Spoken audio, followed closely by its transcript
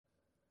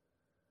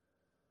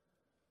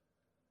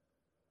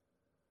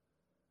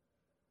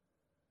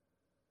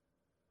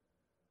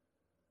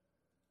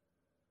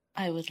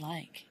I would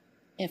like,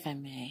 if I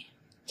may,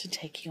 to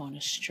take you on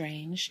a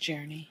strange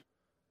journey.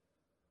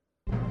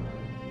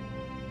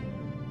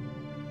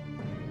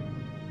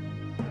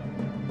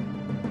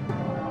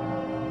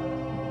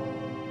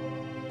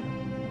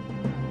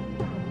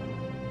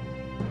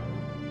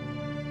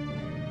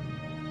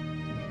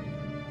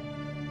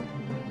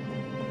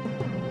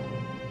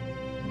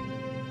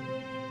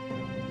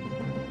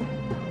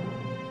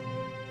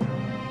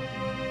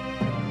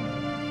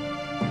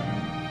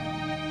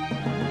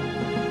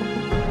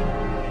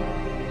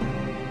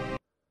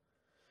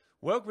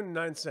 Welcome to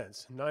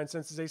 9sense.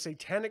 9sense is a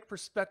satanic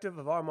perspective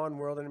of our modern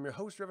world, and I'm your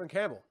host, Reverend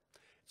Campbell.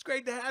 It's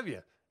great to have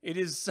you. It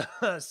is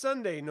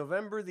Sunday,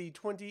 November the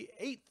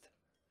 28th,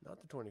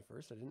 not the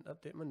 21st. I didn't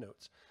update my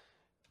notes.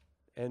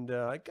 And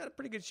I got a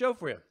pretty good show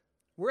for you.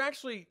 We're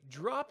actually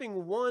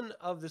dropping one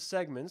of the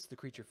segments, the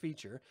creature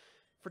feature,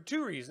 for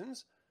two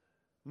reasons.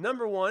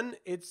 Number one,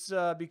 it's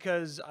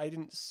because I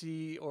didn't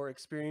see or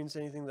experience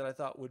anything that I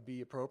thought would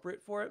be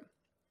appropriate for it.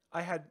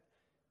 I had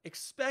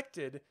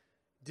expected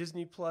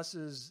Disney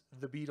Plus's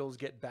The Beatles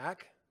Get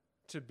Back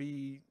to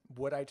be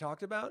what I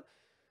talked about.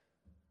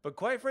 But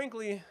quite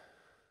frankly,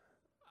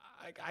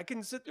 I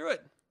couldn't sit through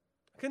it.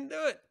 I couldn't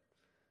do it.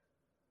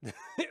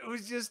 It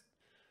was just,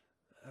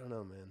 I don't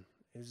know, man.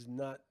 It's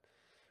not,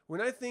 when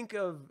I think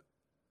of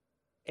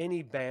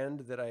any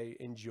band that I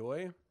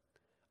enjoy,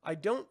 I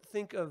don't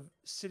think of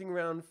sitting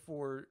around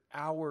for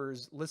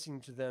hours listening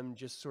to them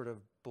just sort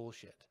of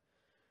bullshit.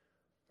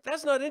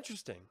 That's not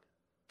interesting.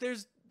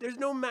 There's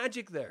no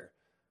magic there.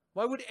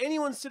 Why would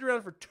anyone sit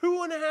around for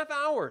 2.5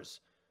 hours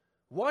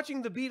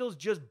watching the Beatles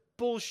just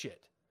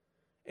bullshit?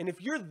 And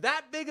if you're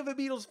that big of a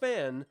Beatles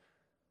fan,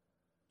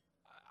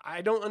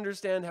 I don't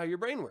understand how your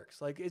brain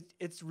works. Like,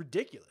 it's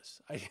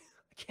ridiculous. I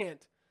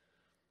can't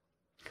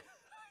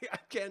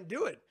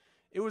do it.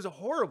 It was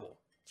horrible.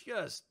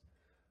 Just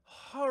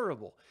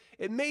horrible.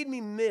 It made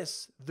me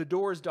miss the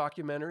Doors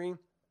documentary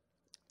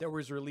that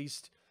was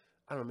released,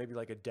 I don't know, maybe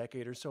like a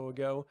decade or so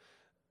ago,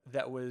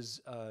 that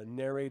was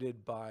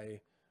narrated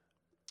by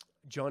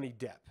Johnny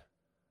Depp.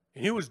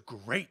 And it was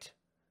great.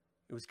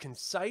 It was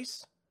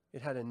concise.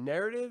 It had a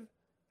narrative.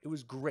 It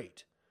was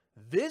great.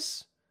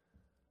 This,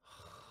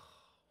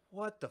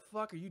 what the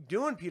fuck are you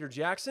doing, Peter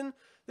Jackson?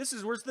 This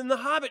is worse than the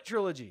Hobbit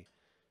trilogy.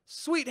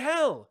 Sweet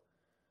hell.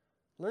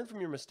 Learn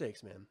from your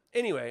mistakes, man.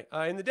 Anyway,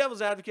 in The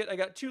Devil's Advocate, I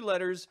got 2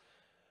 letters.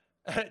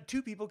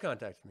 2 people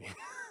contacted me.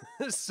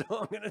 So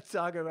I'm going to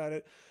talk about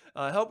it.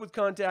 Help with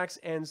contacts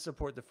and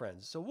support the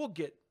friends. So we'll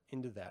get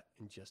into that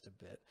in just a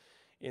bit.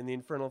 In the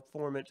Infernal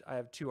Informant, I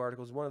have 2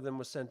 articles. One of them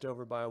was sent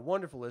over by a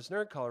wonderful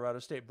listener. Colorado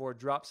State Board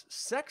drops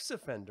sex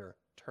offender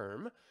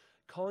term,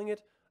 calling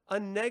it a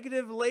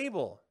negative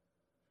label.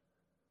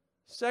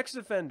 Sex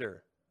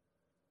offender.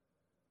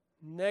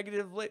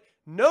 Negative label.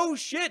 No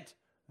shit!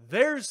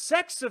 There's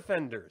sex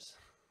offenders.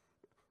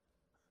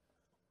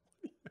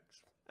 What do you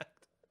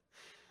expect?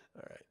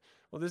 All right.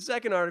 Well, the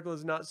second article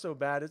is not so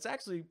bad. It's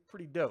actually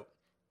pretty dope.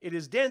 It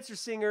is dancer,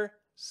 singer,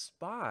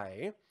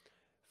 spy,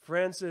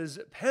 France's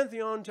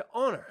pantheon to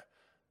honor,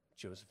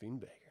 Josephine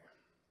Baker.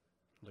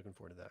 Looking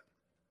forward to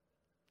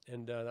that.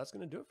 And that's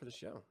going to do it for the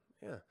show.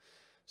 Yeah.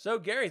 So,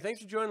 Gary,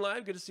 thanks for joining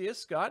live. Good to see you.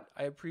 Scott,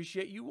 I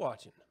appreciate you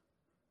watching.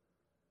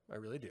 I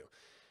really do.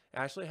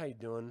 Ashley, how you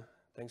doing?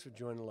 Thanks for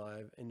joining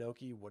live.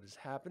 Inoki, what is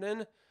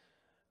happening?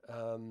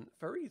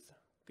 Farith,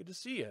 good to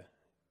see you.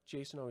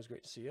 Jason, always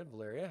great to see you.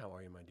 Valeria, how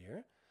are you, my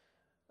dear?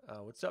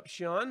 What's up,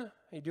 Sean? How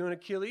you doing,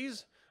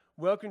 Achilles?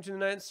 Welcome to the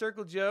Ninth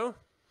Circle, Joe.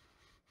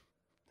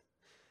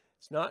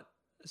 It's not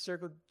a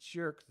circle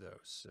jerk, though,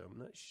 so I'm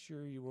not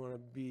sure you want to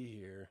be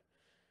here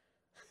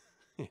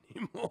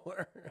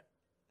anymore.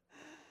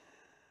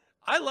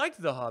 I liked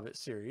the Hobbit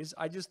series.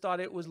 I just thought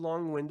it was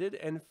long-winded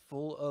and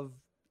full of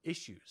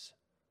issues,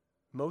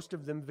 most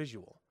of them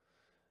visual.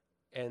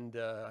 And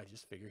I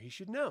just figure he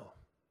should know,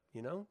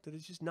 that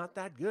it's just not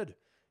that good.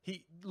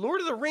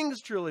 Lord of the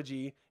Rings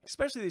trilogy,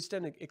 especially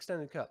the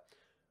extended cut,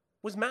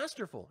 was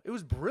masterful. It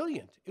was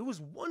brilliant. It was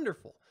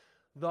wonderful.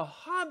 The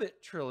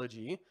Hobbit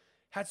trilogy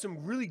had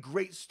some really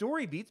great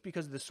story beats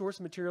because of the source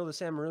material, the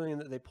Silmarillion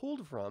that they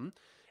pulled from,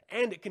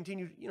 and it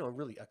continued,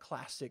 really a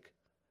classic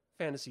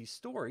fantasy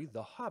story,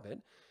 The Hobbit.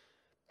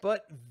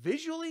 But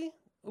visually,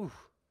 ooh.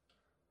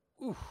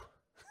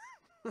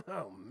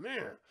 Oh,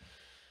 man.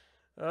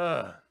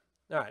 All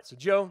right, so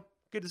Joe,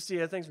 good to see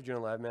you. Thanks for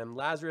joining live, man.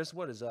 Lazarus,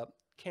 what is up?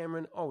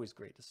 Cameron, always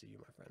great to see you,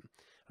 my friend.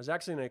 I was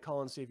actually going to call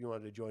and see if you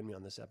wanted to join me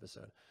on this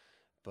episode,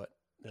 but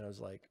then I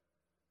was like,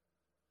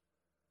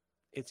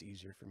 it's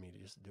easier for me to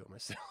just do it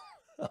myself.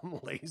 I'm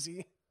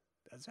lazy.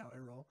 That's how I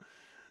roll.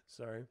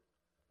 Sorry.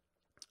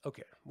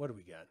 Okay, what do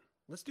we got?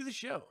 Let's do the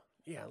show.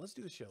 Yeah, let's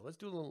do the show. Let's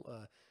do a little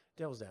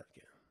Devil's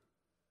Advocate.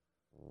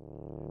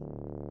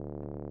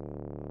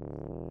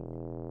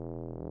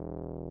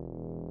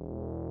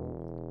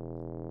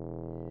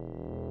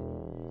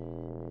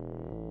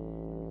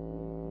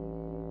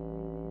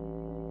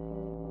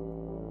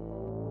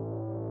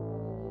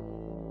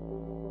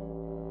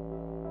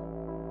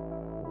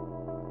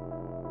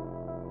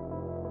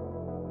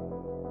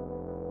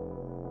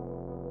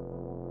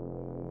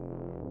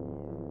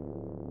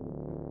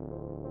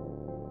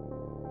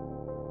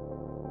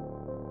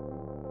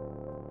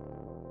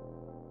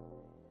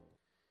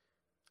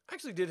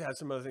 actually did have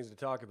some other things to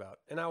talk about,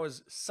 and I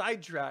was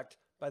sidetracked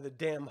by the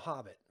damn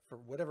Hobbit for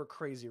whatever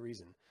crazy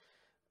reason.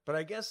 But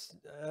I guess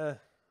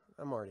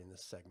I'm already in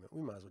this segment.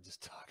 We might as well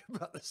just talk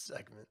about this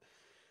segment.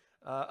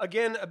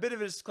 Again, a bit of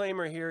a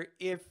disclaimer here.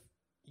 If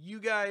you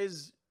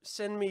guys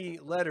send me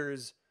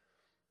letters,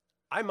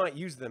 I might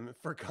use them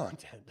for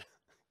content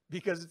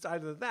because it's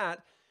either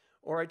that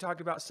or I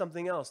talk about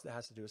something else that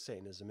has to do with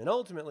Satanism. And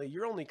ultimately,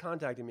 you're only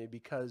contacting me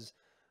because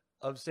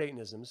of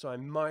Satanism, so I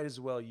might as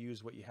well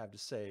use what you have to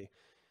say.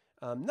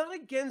 Not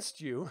against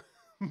you,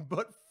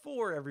 but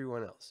for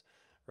everyone else,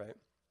 right?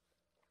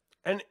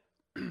 And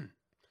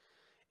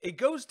it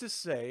goes to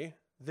say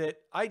that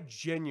I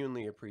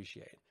genuinely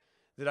appreciate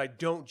that I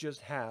don't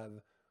just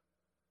have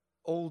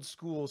old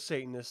school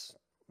Satanists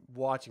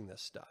watching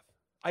this stuff.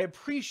 I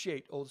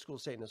appreciate old school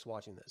Satanists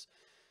watching this.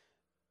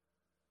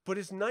 But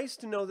it's nice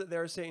to know that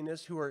there are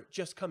Satanists who are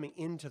just coming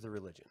into the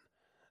religion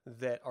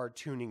that are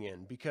tuning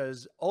in,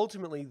 because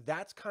ultimately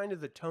that's kind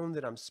of the tone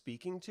that I'm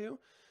speaking to.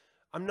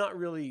 I'm not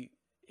really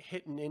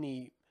hitting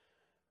any,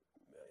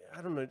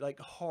 I don't know, like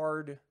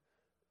hard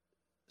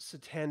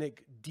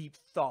satanic deep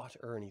thought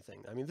or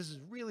anything. I mean, this is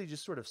really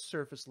just sort of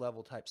surface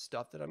level type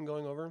stuff that I'm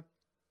going over,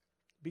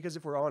 because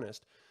if we're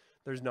honest,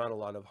 there's not a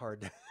lot of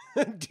hard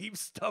deep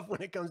stuff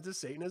when it comes to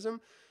Satanism.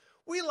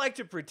 We like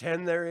to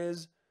pretend there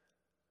is,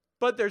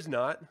 but there's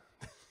not.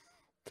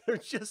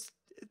 There's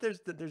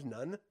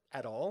none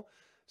at all.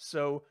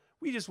 So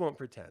we just won't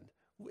pretend.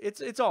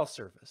 It's all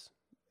surface.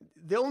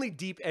 The only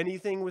deep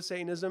anything with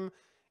Satanism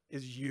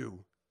is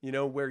you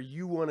know, where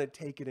you want to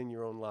take it in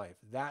your own life.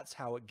 That's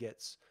how it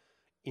gets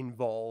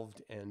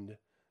involved and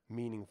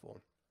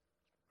meaningful.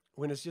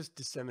 When it's just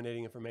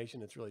disseminating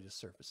information, it's really just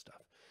surface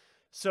stuff.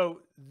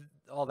 So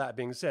all that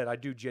being said, I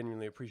do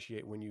genuinely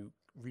appreciate when you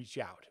reach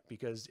out,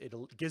 because it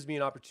gives me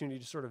an opportunity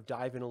to sort of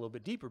dive in a little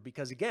bit deeper,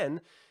 because again,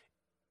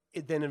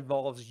 it then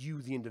involves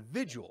you, the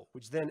individual,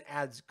 which then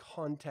adds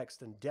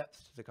context and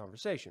depth to the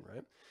conversation,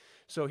 right?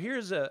 So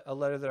here's a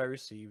letter that I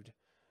received,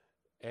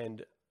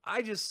 and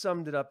I just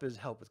summed it up as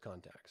help with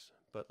contacts,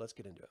 but let's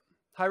get into it.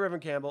 Hi,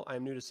 Reverend Campbell. I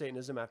am new to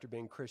Satanism after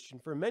being Christian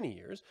for many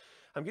years.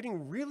 I'm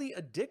getting really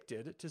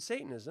addicted to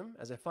Satanism,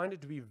 as I find it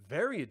to be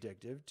very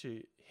addictive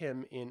to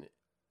him in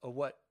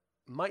what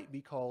might be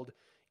called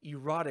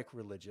erotic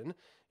religion,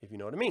 if you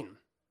know what I mean.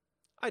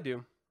 I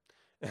do.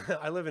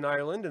 I live in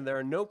Ireland, and there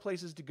are no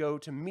places to go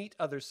to meet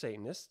other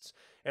Satanists,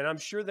 and I'm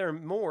sure there are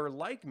more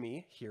like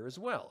me here as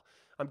well.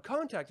 I'm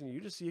contacting you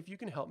to see if you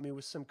can help me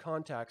with some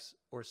contacts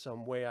or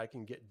some way I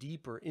can get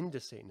deeper into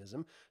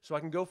Satanism so I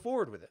can go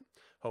forward with it.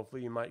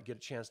 Hopefully you might get a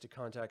chance to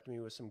contact me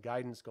with some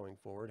guidance going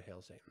forward.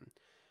 Hail Satan.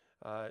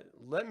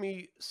 Let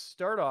me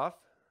start off...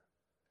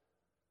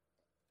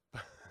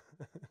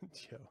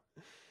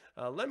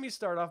 Joe. Let me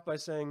start off by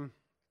saying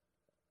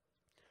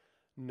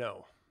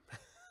no.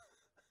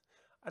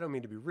 I don't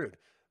mean to be rude,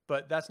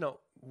 but that's not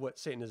what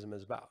Satanism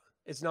is about.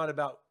 It's not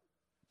about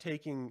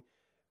taking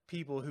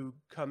people who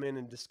come in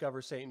and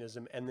discover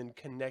Satanism and then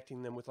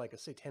connecting them with like a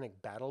satanic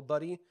battle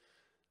buddy.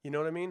 You know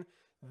what I mean?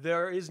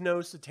 There is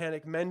no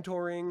satanic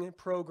mentoring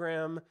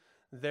program.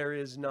 There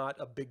is not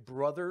a big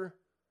brother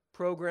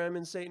program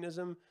in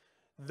Satanism.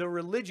 The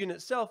religion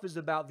itself is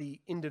about the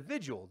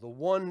individual, the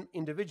one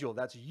individual,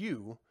 that's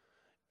you.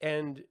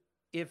 And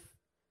if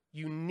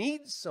you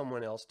need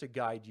someone else to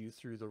guide you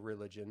through the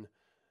religion,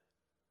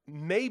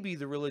 maybe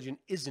the religion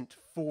isn't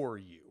for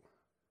you.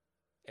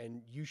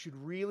 And you should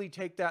really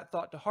take that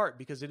thought to heart,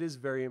 because it is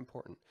very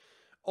important.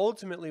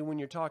 Ultimately, when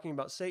you're talking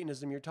about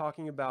Satanism, you're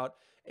talking about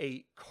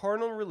a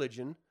carnal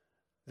religion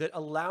that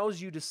allows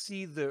you to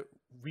see the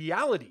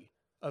reality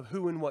of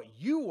who and what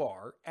you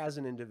are as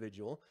an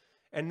individual,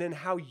 and then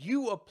how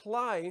you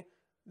apply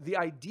the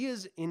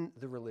ideas in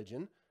the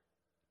religion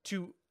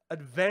to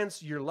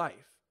advance your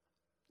life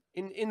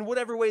in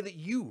whatever way that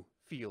you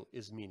feel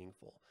is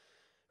meaningful,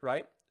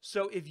 right?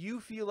 So if you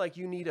feel like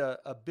you need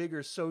a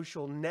bigger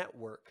social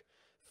network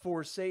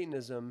for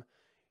Satanism,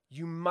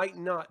 you might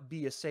not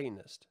be a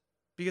Satanist,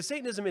 because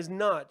Satanism is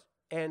not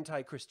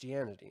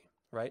anti-Christianity,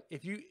 right?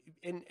 If you,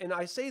 and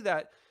I say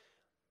that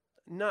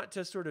not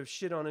to sort of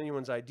shit on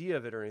anyone's idea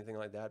of it or anything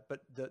like that,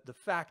 but the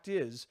fact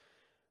is,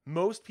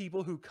 most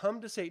people who come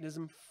to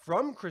Satanism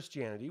from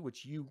Christianity,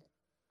 which you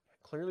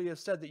clearly have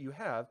said that you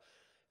have,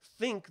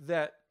 think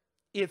that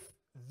if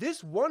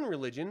this one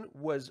religion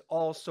was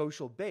all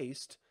social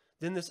based,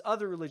 then this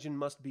other religion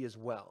must be as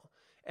well.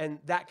 And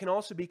that can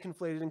also be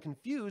conflated and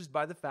confused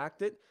by the fact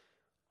that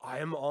I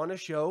am on a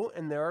show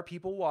and there are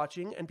people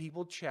watching and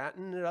people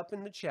chatting it up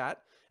in the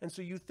chat. And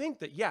so you think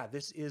that, yeah,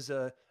 this is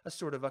a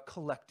sort of a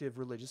collective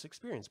religious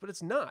experience, but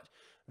it's not.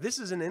 This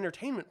is an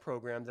entertainment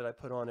program that I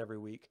put on every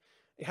week.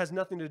 It has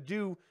nothing to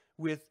do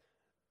with,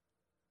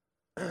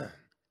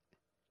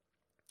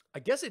 I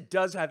guess it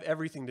does have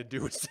everything to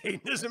do with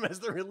Satanism as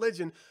the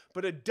religion,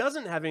 but it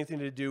doesn't have anything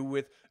to do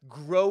with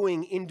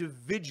growing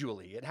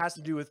individually. It has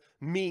to do with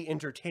me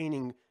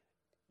entertaining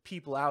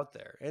people out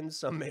there. And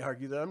some may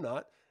argue that I'm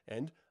not,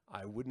 and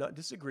I would not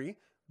disagree,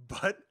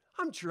 but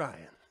I'm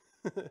trying.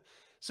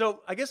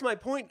 So I guess my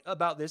point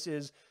about this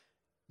is,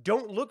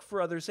 don't look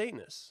for other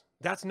Satanists.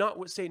 That's not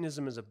what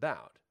Satanism is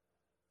about.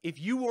 If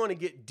you want to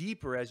get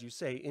deeper, as you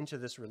say, into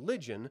this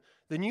religion,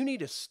 then you need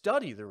to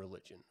study the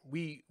religion.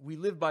 We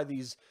live by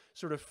these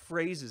sort of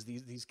phrases,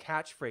 these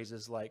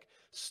catchphrases like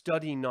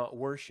study, not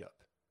worship,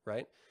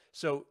 right?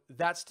 So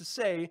that's to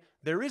say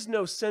there is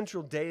no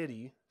central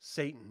deity,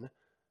 Satan.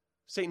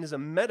 Satan is a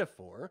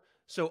metaphor.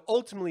 So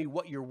ultimately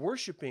what you're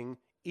worshiping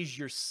is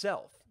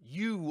yourself.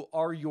 You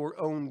are your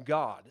own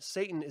God.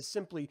 Satan is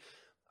simply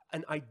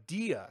an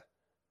idea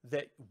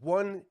that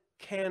one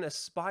can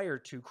aspire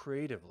to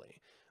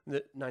creatively.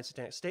 The 9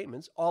 Satanic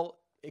statements all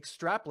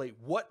extrapolate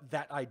what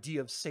that idea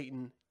of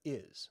Satan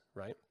is,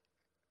 right?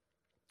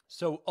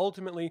 So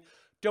ultimately,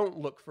 don't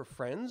look for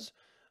friends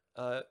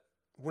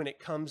when it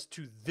comes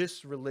to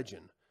this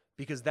religion,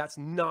 because that's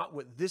not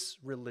what this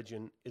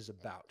religion is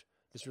about.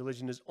 This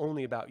religion is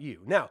only about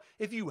you. Now,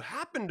 if you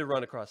happen to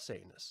run across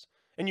Satanists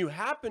and you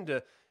happen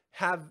to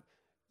have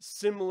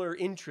similar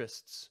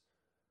interests,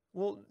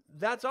 well,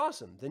 that's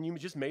awesome. Then you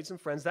just made some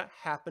friends that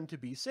happen to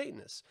be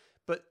Satanists.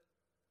 But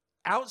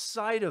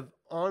outside of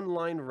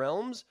online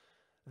realms,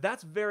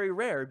 that's very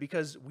rare,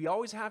 because we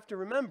always have to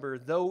remember,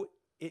 though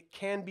it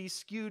can be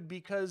skewed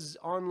because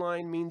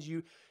online means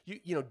you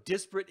know,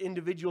 disparate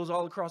individuals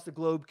all across the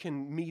globe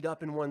can meet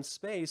up in one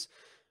space.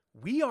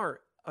 We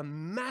are a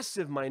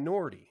massive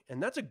minority,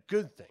 and that's a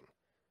good thing.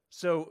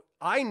 So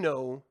I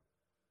know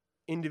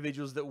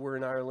individuals that were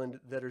in Ireland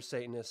that are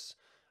Satanists.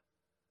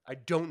 I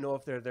don't know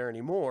if they're there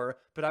anymore,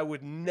 but I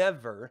would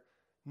never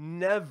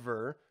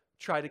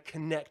try to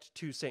connect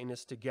two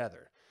Satanists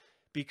together,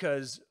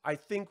 because I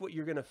think what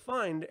you're going to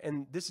find,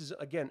 and this is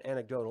again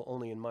anecdotal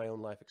only in my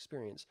own life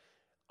experience,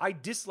 I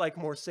dislike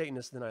more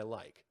Satanists than I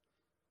like.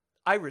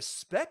 I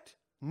respect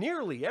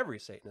nearly every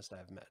Satanist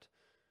I've met,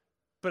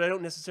 but I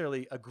don't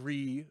necessarily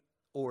agree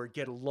or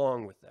get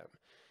along with them.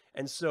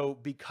 And so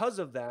because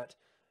of that,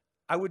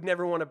 I would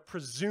never want to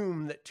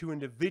presume that two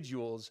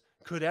individuals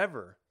could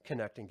ever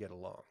connect and get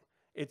along.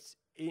 It's,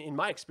 in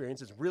my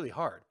experience, it's really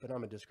hard, but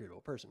I'm a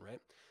disagreeable person,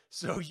 right?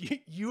 So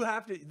you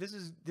have to, this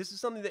is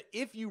something that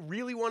if you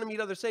really want to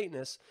meet other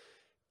Satanists,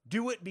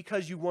 do it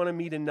because you want to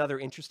meet another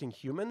interesting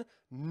human,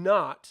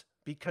 not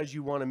because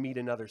you want to meet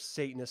another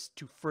Satanist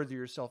to further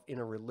yourself in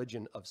a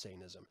religion of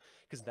Satanism,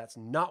 because that's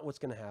not what's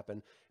going to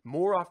happen.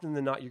 More often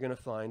than not, you're going to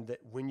find that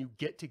when you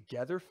get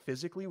together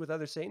physically with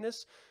other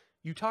Satanists,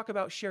 you talk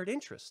about shared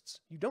interests.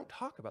 You don't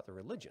talk about the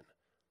religion.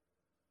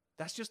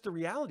 That's just the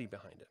reality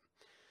behind it.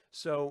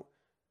 So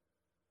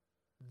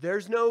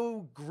there's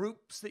no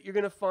groups that you're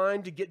going to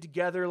find to get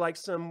together like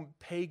some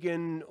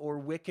pagan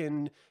or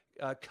Wiccan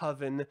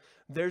coven.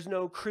 There's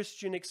no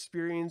Christian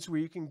experience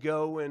where you can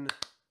go and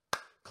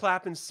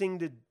clap and sing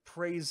to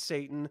praise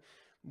Satan.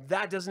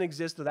 That doesn't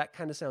exist, though that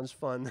kind of sounds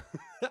fun.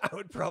 I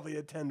would probably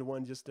attend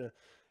one just to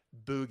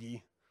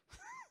boogie.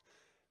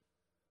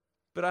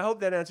 But I hope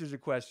that answers your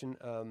question.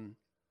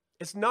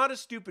 It's not a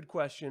stupid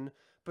question,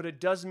 but it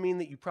does mean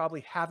that you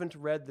probably haven't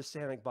read the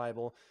Satanic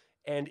Bible.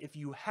 And if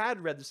you had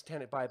read the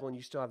Satanic Bible and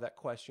you still have that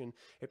question,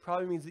 it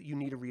probably means that you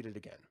need to read it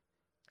again.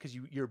 Because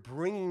you're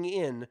bringing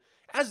in,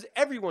 as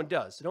everyone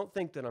does, so don't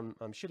think that I'm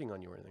shitting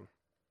on you or anything.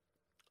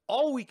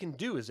 All we can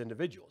do as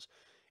individuals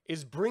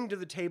is bring to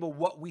the table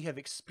what we have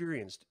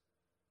experienced.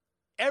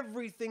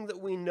 Everything that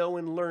we know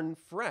and learn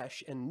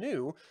fresh and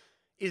new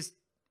is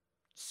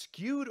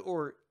skewed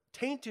or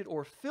tainted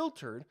or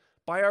filtered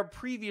by our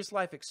previous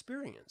life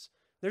experience.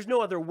 There's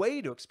no other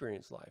way to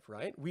experience life,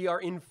 right? We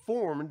are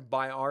informed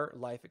by our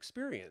life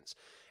experience.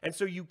 And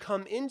so you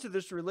come into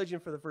this religion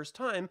for the first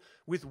time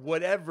with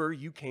whatever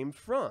you came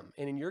from.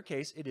 And in your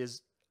case, it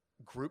is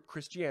group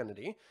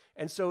Christianity.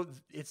 And so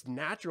it's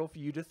natural for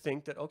you to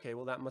think that, okay,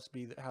 well, that must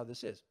be how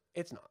this is.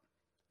 It's not.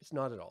 It's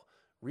not at all.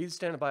 Read the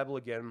Satanic Bible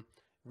again.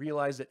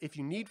 Realize that if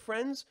you need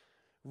friends,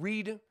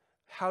 read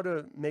How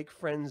to Make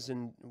Friends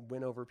and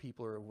Win Over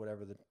People, or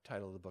whatever the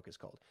title of the book is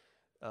called.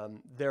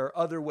 There are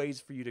other ways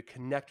for you to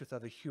connect with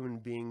other human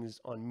beings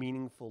on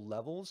meaningful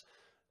levels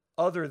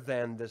other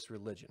than this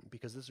religion,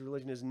 because this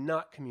religion is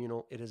not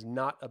communal. It is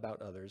not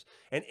about others.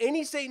 And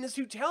any Satanist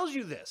who tells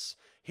you this,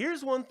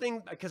 here's one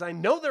thing, because I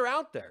know they're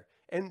out there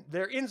and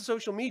they're in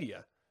social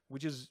media,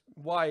 which is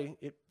why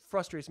it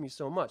frustrates me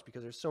so much,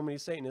 because there's so many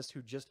Satanists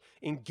who just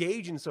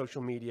engage in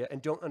social media and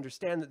don't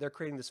understand that they're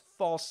creating this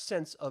false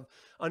sense of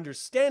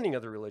understanding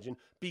of the religion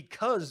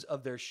because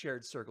of their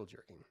shared circle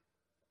jerking.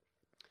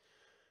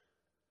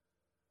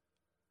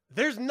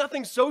 There's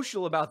nothing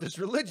social about this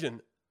religion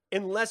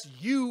unless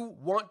you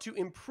want to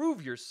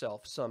improve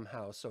yourself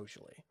somehow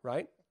socially,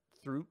 right?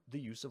 Through the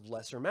use of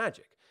lesser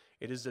magic.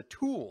 It is a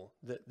tool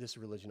that this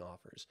religion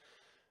offers.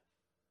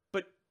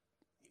 But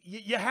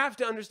you have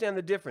to understand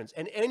the difference.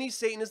 And any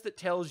Satanist that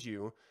tells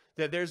you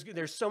that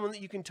there's someone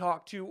that you can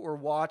talk to or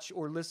watch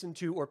or listen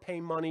to or pay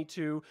money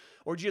to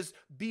or just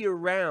be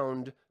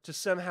around to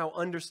somehow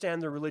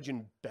understand the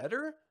religion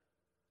better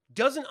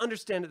doesn't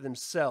understand it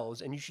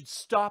themselves, and you should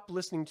stop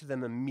listening to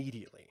them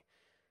immediately,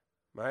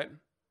 right?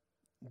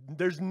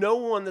 There's no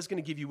one that's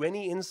going to give you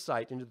any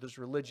insight into this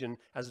religion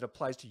as it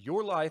applies to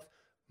your life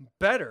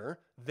better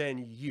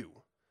than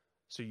you.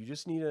 So you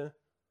just need to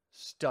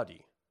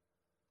study.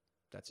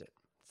 That's it.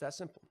 It's that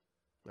simple.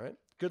 All right.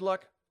 Good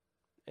luck.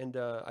 And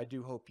I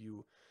do hope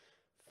you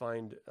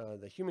find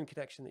the human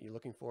connection that you're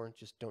looking for.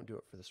 Just don't do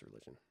it for this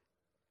religion.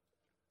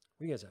 What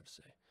do you guys have to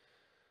say?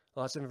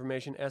 Lots of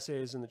information,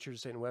 essays in the Church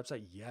of Satan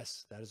website.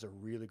 Yes, that is a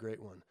really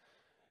great one.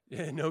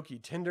 Noki,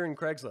 Tinder, and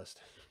Craigslist.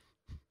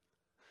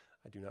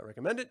 I do not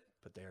recommend it,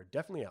 but they are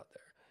definitely out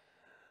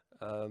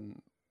there.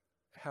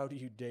 How do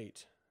you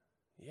date?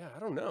 Yeah, I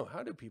don't know.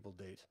 How do people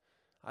date?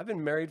 I've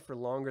been married for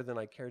longer than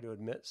I care to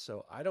admit,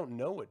 so I don't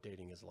know what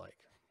dating is like.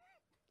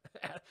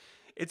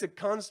 It's a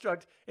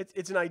construct.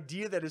 It's an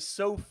idea that is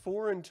so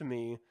foreign to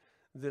me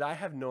that I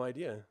have no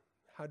idea.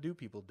 How do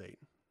people date?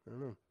 I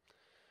don't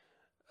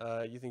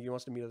know. You think he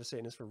wants to meet other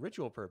Satanists for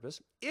ritual purpose?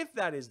 If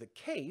that is the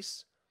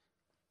case,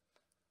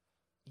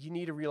 you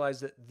need to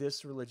realize that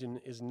this religion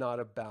is not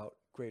about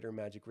greater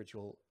magic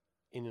ritual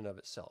in and of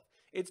itself.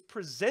 It's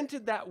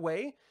presented that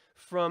way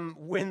from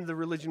when the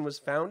religion was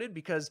founded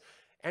because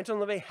Anton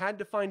LaVey had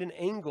to find an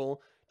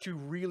angle to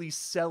really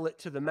sell it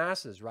to the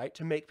masses, right?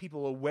 To make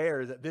people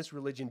aware that this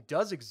religion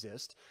does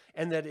exist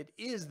and that it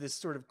is this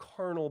sort of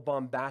carnal,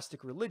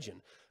 bombastic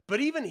religion.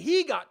 But even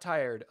he got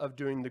tired of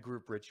doing the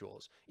group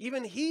rituals.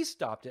 Even he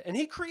stopped it and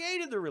he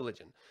created the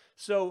religion.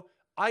 So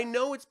I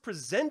know it's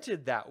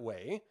presented that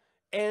way,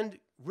 and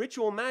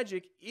ritual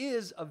magic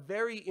is a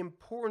very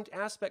important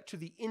aspect to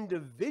the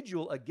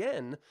individual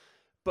again,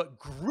 but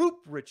group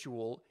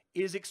ritual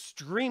is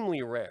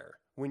extremely rare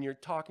when you're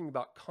talking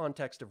about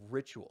context of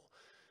ritual.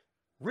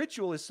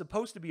 Ritual is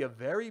supposed to be a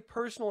very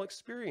personal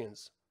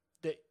experience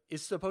that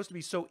is supposed to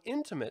be so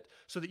intimate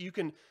so that you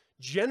can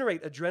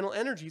generate adrenal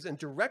energies and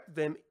direct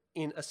them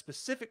in a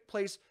specific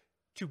place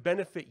to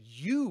benefit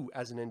you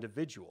as an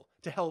individual,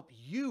 to help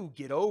you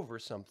get over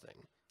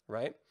something,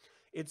 right?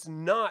 It's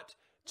not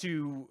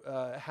to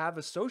have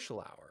a social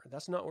hour.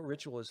 That's not what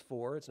ritual is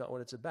for. It's not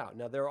what it's about.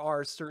 Now, there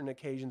are certain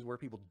occasions where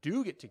people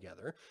do get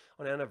together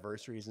on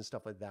anniversaries and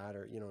stuff like that,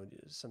 or, you know,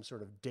 some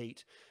sort of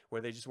date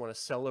where they just want to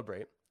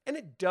celebrate. And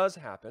it does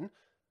happen,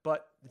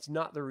 but it's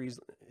not the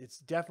reason. It's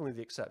definitely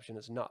the exception.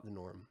 It's not the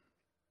norm.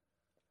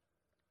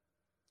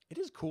 It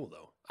is cool,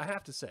 though. I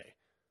have to say,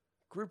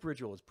 group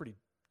ritual is pretty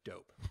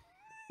dope.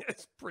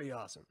 It's pretty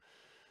awesome.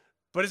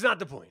 But it's not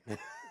the point.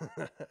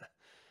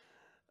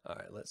 All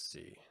right, let's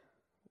see.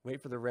 Wait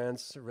for the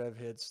rants, rev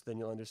hits, then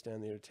you'll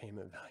understand the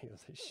entertainment value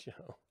of this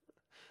show.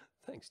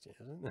 Thanks,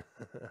 Jason.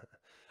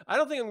 I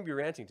don't think I'm going to be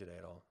ranting today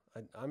at all.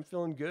 I'm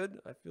feeling good.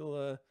 I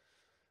feel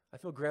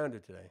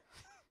grounded today.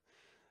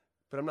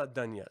 But I'm not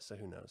done yet, so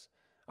who knows.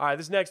 All right,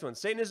 this next one.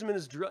 Satanism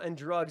and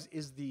drugs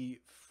is the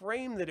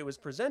frame that it was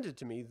presented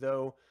to me,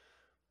 though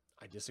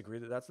I disagree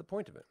that that's the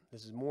point of it.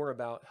 This is more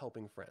about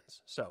helping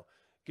friends. So,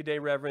 good day,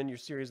 Reverend. Your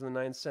series on the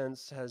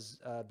 9sense has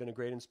been a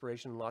great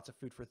inspiration and lots of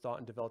food for thought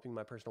in developing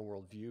my personal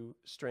worldview,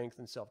 strength,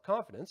 and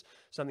self-confidence,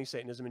 something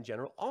Satanism in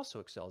general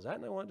also excels at,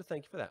 and I wanted to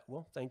thank you for that.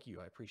 Well, thank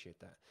you. I appreciate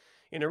that.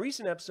 In a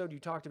recent episode, you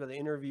talked about the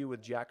interview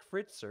with Jack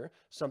Fritzer,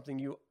 something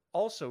you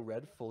also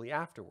read fully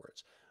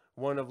afterwards.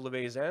 One of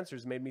LaVey's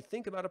answers made me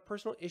think about a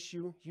personal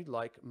issue you'd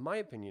like my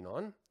opinion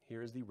on.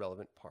 Here is the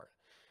relevant part.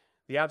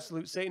 The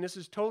absolute Satanist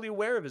is totally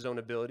aware of his own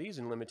abilities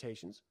and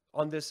limitations.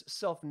 On this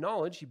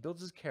self-knowledge, he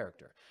builds his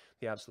character.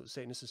 The absolute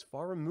Satanist is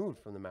far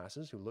removed from the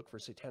masses who look for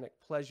satanic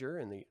pleasure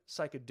in the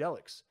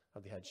psychedelics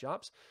of the head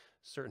shops.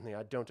 Certainly,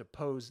 I don't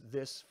oppose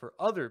this for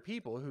other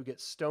people who get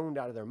stoned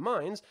out of their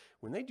minds.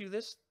 When they do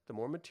this, the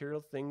more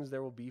material things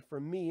there will be for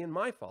me and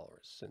my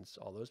followers, since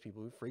all those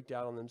people who freaked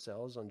out on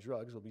themselves on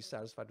drugs will be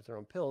satisfied with their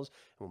own pills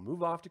and will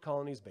move off to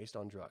colonies based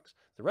on drugs.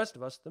 The rest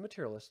of us, the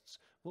materialists,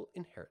 will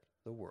inherit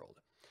the world.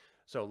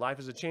 So life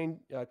is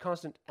a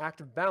constant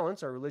act of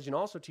balance. Our religion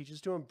also teaches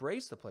to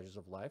embrace the pleasures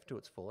of life to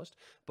its fullest.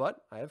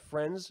 But I have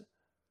friends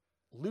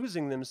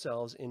losing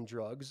themselves in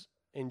drugs,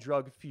 in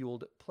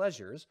drug-fueled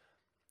pleasures.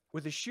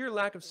 With a sheer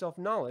lack of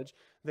self-knowledge,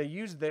 they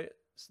use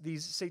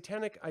these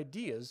satanic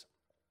ideas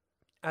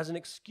as an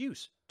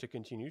excuse to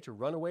continue to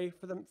run away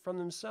from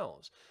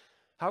themselves.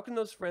 How can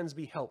those friends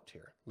be helped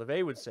here?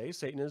 LaVey would say,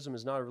 Satanism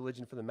is not a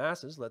religion for the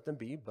masses, let them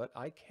be, but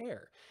I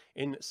care.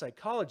 In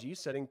psychology,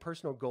 setting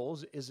personal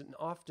goals is an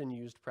often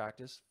used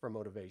practice for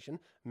motivation.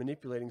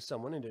 Manipulating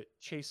someone into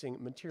chasing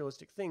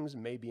materialistic things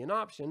may be an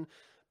option,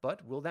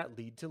 but will that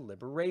lead to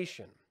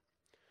liberation?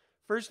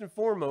 First and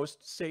foremost,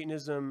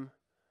 Satanism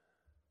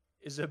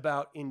is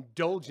about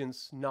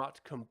indulgence,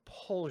 not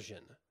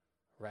compulsion,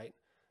 right?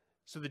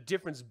 So the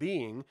difference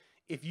being,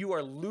 if you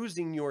are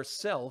losing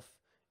yourself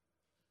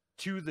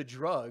to the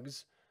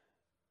drugs,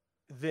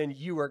 then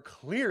you are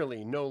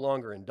clearly no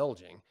longer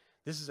indulging.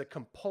 This is a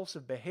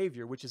compulsive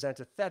behavior, which is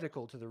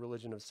antithetical to the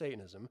religion of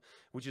Satanism,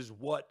 which is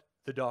what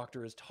the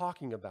doctor is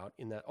talking about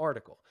in that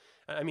article.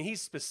 I mean,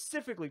 he's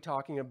specifically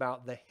talking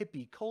about the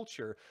hippie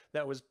culture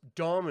that was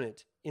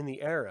dominant in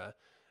the era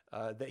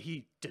that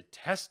he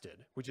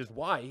detested, which is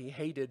why he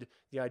hated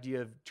the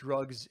idea of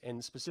drugs,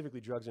 and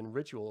specifically drugs and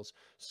rituals,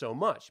 so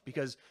much,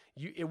 because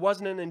it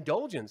wasn't an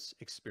indulgence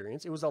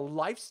experience. It was a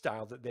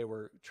lifestyle that they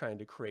were trying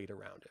to create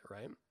around it,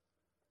 right?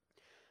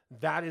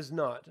 That is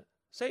not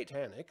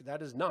satanic.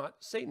 That is not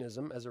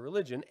Satanism as a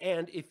religion.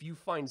 And if you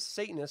find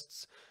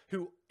Satanists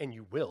who, and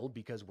you will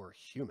because we're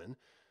human,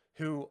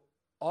 who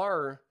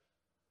are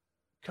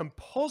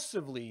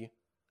compulsively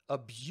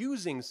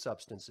abusing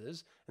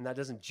substances, and that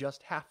doesn't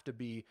just have to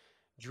be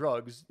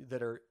drugs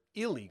that are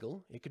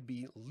illegal, it could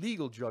be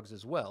legal drugs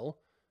as well,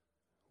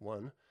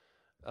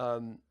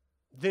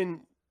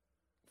 then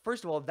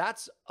first of all,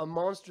 that's a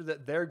monster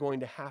that they're going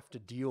to have to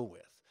deal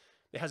with.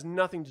 It has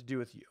nothing to do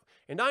with you.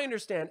 And I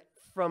understand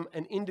from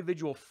an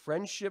individual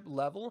friendship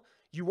level,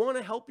 you want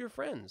to help your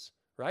friends,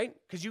 right?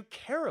 Because you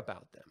care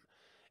about them.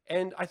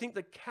 And I think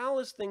the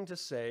callous thing to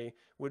say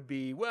would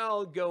be,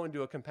 well, go and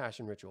do a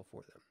compassion ritual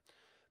for them.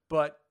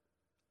 But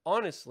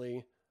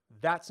honestly,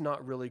 that's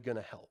not really going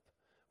to help.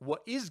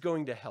 What is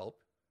going to help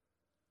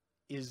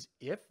is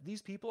if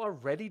these people are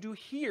ready to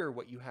hear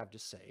what you have to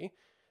say,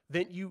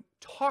 then you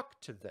talk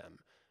to them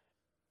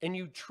and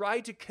you try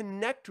to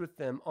connect with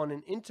them on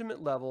an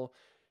intimate level,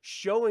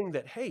 showing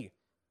that, hey,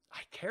 I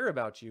care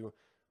about you.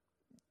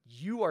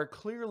 You are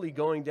clearly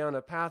going down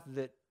a path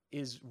that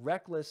is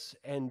reckless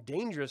and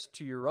dangerous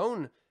to your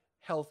own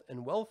health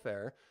and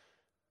welfare.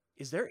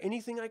 Is there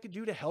anything I could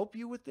do to help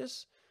you with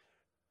this?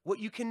 What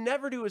you can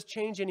never do is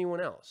change anyone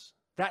else.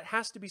 That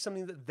has to be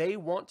something that they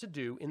want to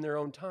do in their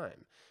own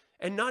time.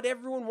 And not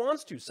everyone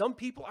wants to. Some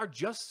people are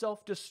just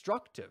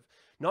self-destructive.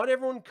 Not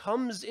everyone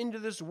comes into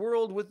this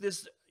world with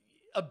this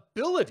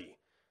ability,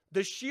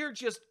 the sheer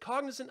just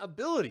cognizant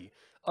ability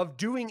of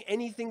doing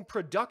anything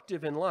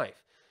productive in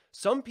life.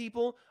 Some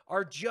people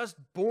are just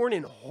born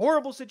in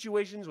horrible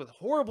situations with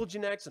horrible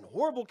genetics and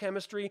horrible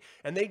chemistry,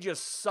 and they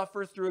just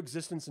suffer through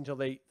existence until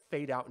they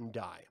fade out and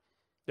die.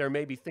 There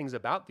may be things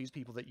about these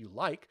people that you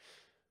like,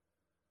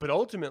 but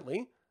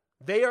ultimately,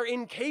 they are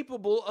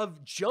incapable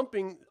of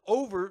jumping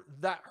over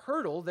that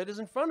hurdle that is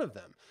in front of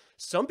them.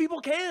 Some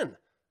people can,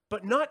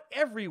 but not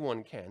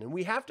everyone can. And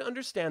we have to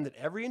understand that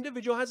every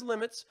individual has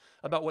limits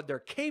about what they're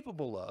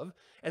capable of,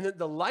 and that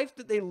the life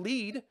that they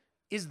lead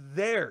is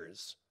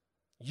theirs.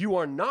 You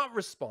are not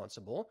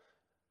responsible.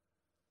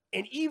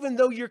 And even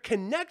though you're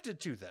connected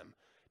to them,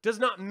 does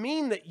not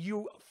mean that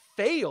you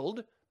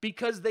failed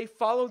because they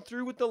followed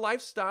through with the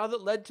lifestyle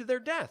that led to their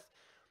death.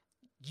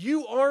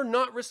 You are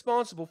not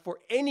responsible for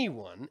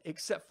anyone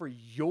except for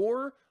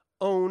your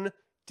own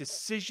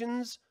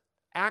decisions,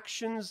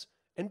 actions,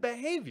 and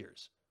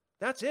behaviors.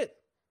 That's it.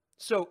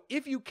 So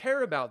if you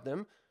care about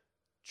them,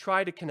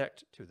 try to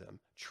connect to them.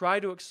 Try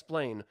to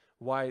explain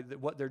why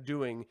what they're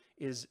doing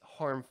is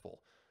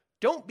harmful.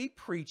 Don't be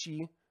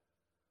preachy,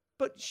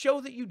 but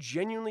show that you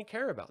genuinely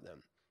care about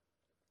them.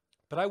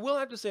 But I will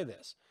have to say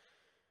this.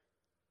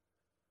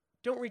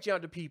 Don't reach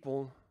out to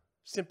people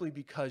simply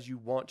because you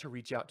want to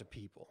reach out to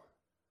people.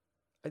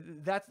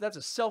 That's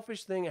a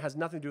selfish thing. It has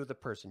nothing to do with the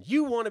person.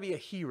 You want to be a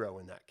hero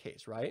in that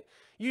case, right?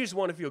 You just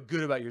want to feel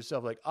good about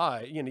yourself. Like,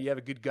 you have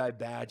a good guy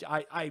badge.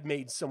 I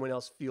made someone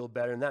else feel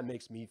better, and that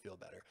makes me feel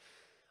better.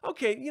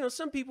 Okay,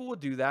 some people will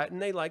do that,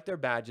 and they like their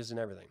badges and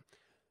everything.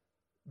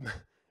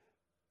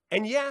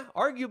 And yeah,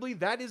 arguably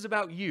that is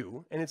about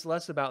you, and it's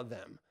less about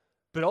them.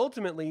 But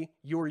ultimately,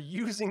 you're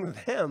using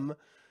them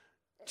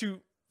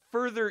to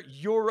further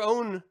your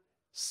own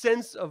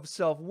sense of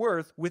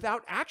self-worth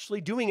without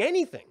actually doing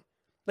anything.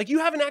 Like, you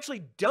haven't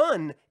actually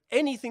done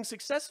anything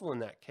successful in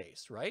that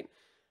case, right?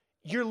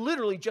 You're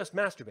literally just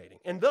masturbating.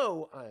 And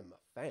though I'm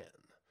a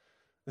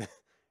fan,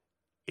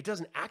 it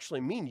doesn't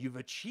actually mean you've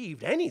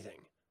achieved anything,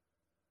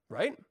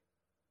 right?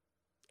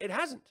 It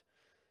hasn't.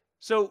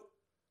 So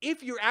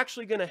if you're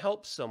actually going to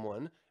help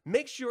someone,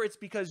 make sure it's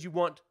because you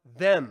want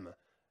them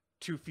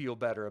to feel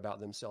better about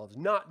themselves,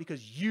 not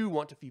because you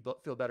want to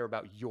feel better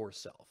about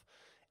yourself.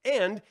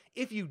 And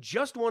if you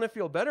just want to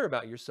feel better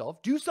about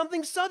yourself, do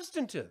something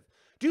substantive.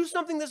 Do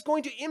something that's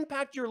going to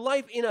impact your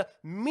life in a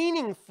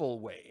meaningful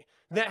way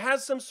that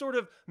has some sort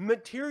of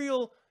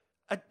material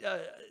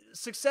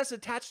success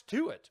attached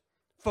to it.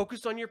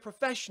 Focus on your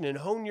profession and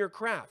hone your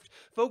craft.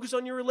 Focus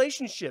on your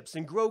relationships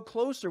and grow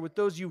closer with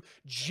those you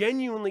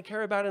genuinely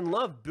care about and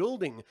love,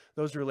 building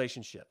those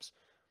relationships.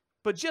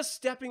 But just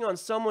stepping on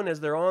someone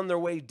as they're on their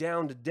way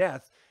down to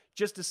death,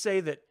 just to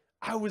say that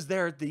I was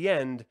there at the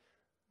end,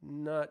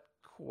 not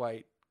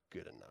quite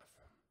good enough.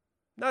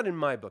 Not in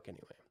my book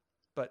anyway.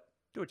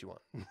 Do what you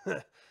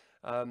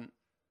want.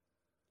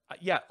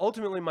 Yeah,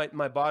 ultimately,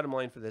 my bottom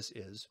line for this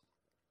is,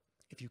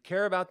 if you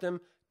care about them,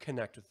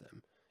 connect with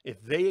them.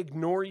 If they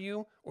ignore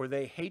you or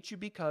they hate you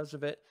because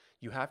of it,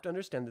 you have to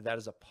understand that that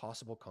is a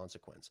possible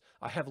consequence.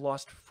 I have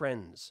lost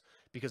friends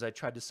because I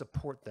tried to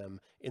support them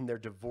in their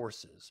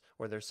divorces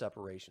or their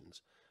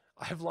separations.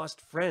 I have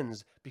lost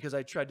friends because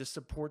I tried to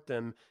support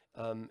them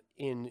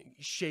in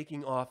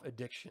shaking off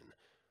addiction.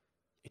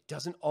 It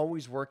doesn't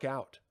always work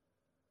out.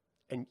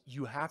 And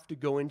you have to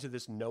go into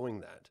this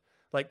knowing that.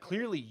 Like,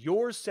 clearly,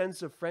 your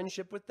sense of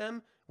friendship with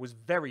them was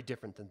very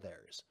different than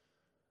theirs.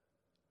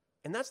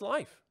 And that's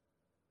life.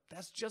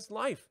 That's just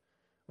life.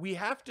 We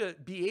have to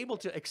be able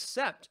to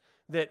accept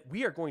that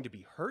we are going to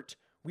be hurt.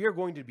 We are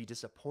going to be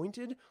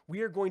disappointed.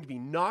 We are going to be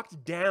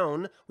knocked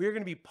down. We are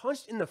going to be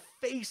punched in the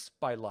face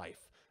by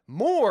life.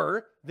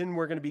 more than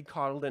we're going to be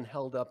coddled and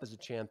held up as a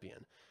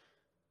champion.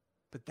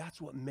 But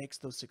that's what makes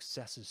those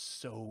successes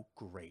so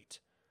great.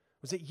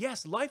 Was that,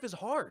 yes, life is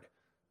hard.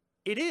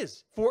 It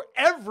is for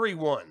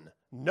everyone.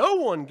 No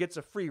one gets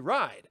a free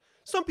ride.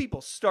 Some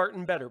people start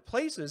in better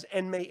places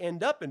and may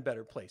end up in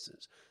better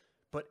places.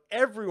 But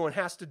everyone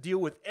has to deal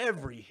with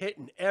every hit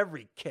and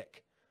every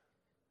kick.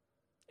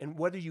 And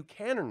whether you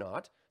can or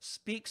not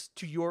speaks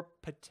to your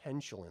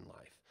potential in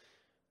life.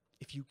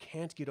 If you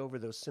can't get over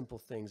those simple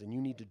things and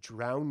you need to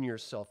drown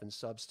yourself in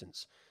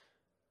substance,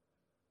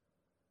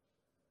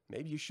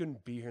 maybe you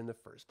shouldn't be here in the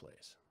first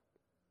place.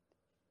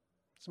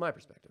 It's my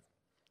perspective.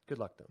 Good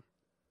luck, though.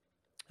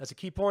 That's a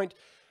key point.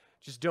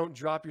 Just don't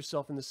drop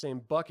yourself in the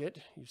same bucket.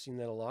 You've seen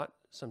that a lot.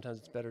 Sometimes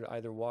it's better to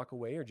either walk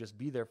away or just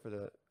be there for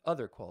the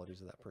other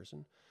qualities of that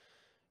person.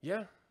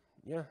 Yeah.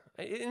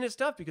 And it's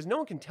tough because no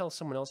one can tell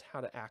someone else how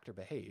to act or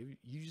behave.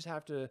 You just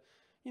have to,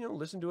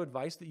 listen to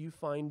advice that you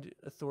find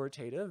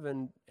authoritative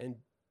and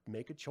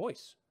make a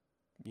choice.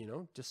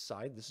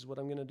 Decide this is what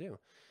I'm going to do.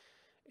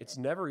 It's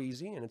never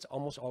easy and it's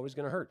almost always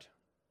going to hurt.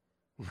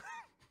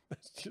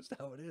 That's just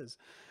how it is.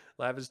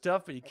 Life is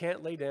tough, but you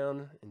can't lay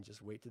down and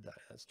just wait to die.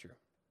 That's true.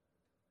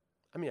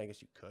 I mean, I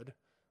guess you could.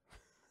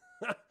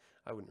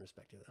 I wouldn't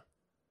respect you, though.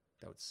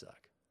 That would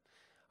suck.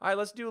 All right,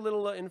 let's do a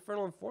little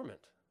Infernal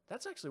Informant.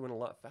 That's actually went a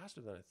lot faster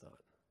than I thought.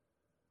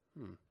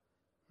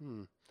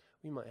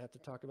 We might have to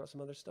talk about some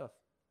other stuff.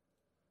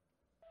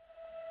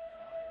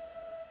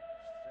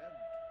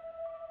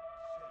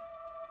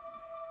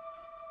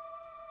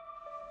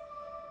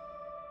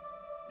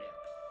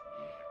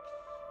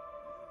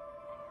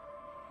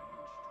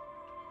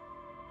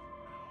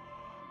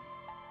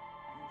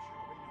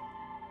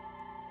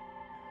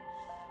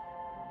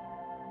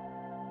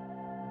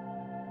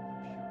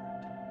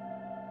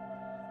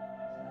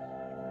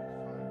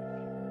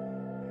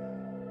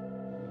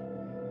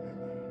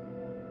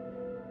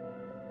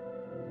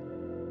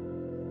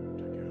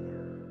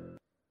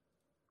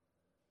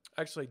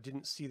 Actually, I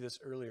didn't see this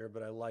earlier,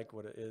 but I like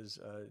what it is.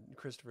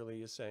 Christopher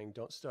Lee is saying,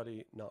 don't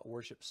study, not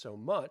worship so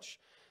much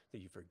that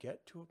you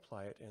forget to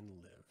apply it and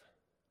live.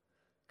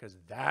 Because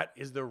that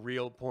is the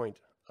real point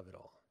of it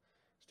all,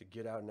 is to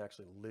get out and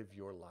actually live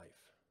your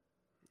life.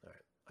 All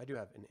right, I do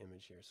have an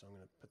image here, so I'm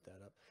going to put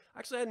that up.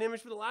 Actually, I had an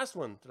image for the last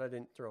one that I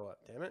didn't throw up,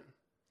 damn it.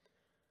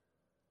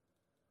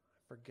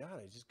 I forgot,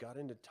 I just got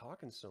into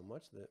talking so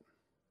much that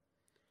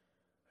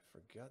I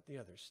forgot the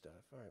other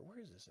stuff. All right, where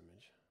is this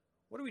image?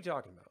 What are we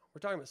talking about? We're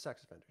talking about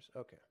sex offenders.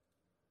 Okay.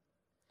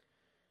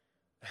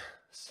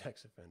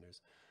 Sex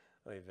offenders.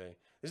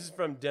 This is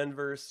from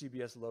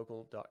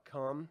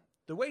denvercbslocal.com.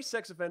 The way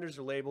sex offenders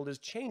are labeled is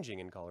changing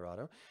in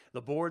Colorado.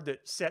 The board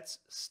that sets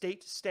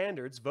state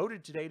standards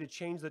voted today to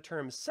change the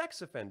term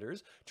sex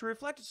offenders to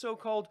reflect a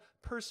so-called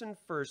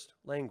person-first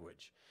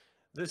language.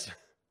 What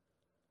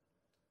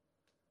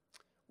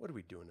are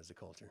we doing as a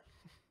culture?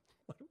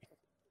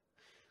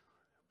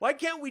 Why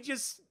can't we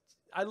just...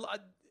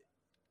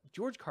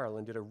 George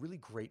Carlin did a really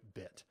great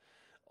bit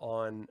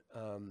on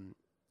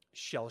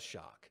shell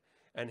shock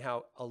and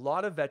how a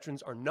lot of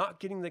veterans are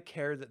not getting the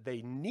care that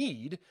they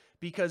need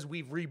because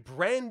we've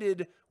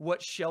rebranded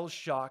what shell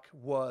shock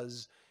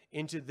was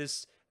into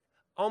this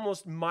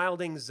almost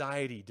mild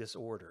anxiety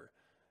disorder.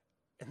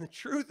 And the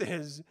truth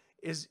is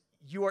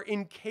you are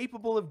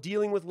incapable of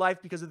dealing with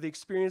life because of the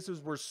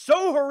experiences were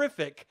so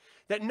horrific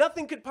that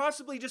nothing could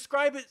possibly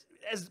describe it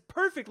as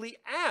perfectly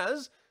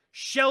as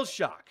shell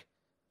shock,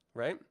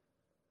 right?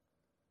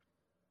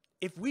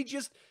 If we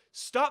just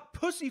stop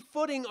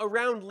pussyfooting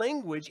around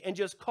language and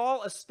just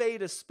call a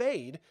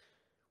spade,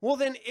 well,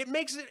 then it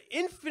makes it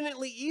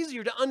infinitely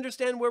easier to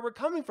understand where we're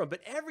coming from.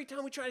 But every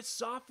time we try to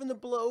soften the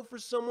blow for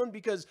someone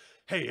because,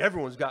 hey,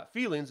 everyone's got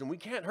feelings and we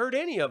can't hurt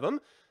any of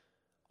them,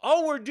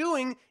 all we're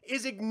doing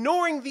is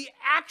ignoring the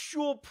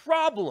actual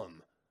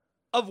problem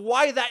of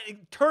why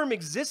that term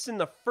exists in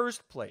the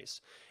first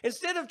place.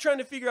 Instead of trying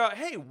to figure out,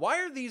 hey, why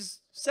are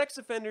these sex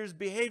offenders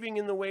behaving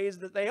in the ways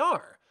that they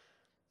are?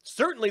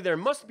 Certainly there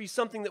must be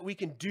something that we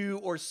can do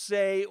or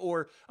say,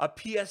 or a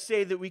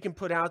PSA that we can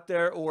put out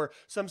there, or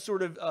some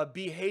sort of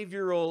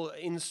behavioral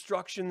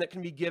instruction that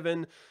can be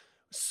given,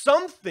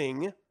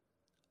 something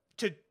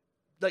to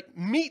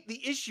meet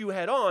the issue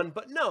head on.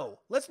 But no,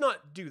 let's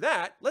not do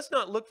that. Let's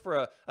not look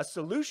for a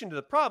solution to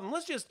the problem.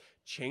 Let's just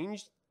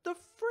change the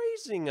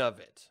phrasing of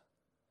it.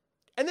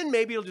 And then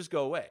maybe it'll just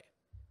go away.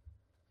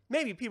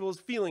 Maybe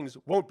people's feelings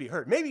won't be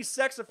hurt. Maybe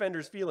sex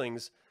offenders'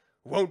 feelings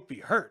won't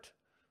be hurt.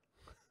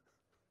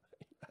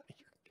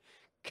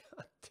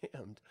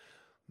 Goddamned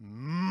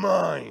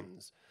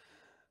minds.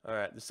 All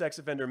right, the Sex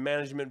Offender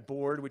Management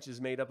Board, which is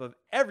made up of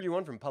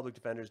everyone from public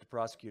defenders to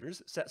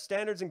prosecutors, set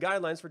standards and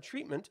guidelines for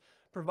treatment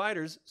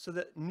providers so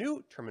that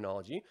new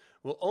terminology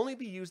will only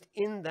be used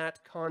in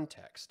that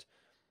context.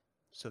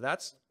 So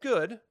that's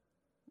good.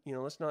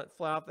 Let's not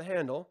fly off the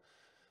handle.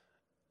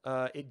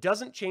 It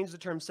doesn't change the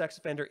term sex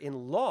offender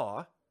in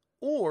law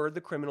or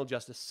the criminal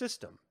justice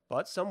system,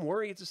 but some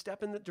worry it's a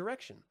step in that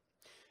direction.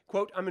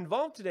 Quote, I'm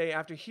involved today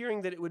after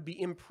hearing that it would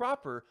be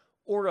improper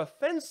or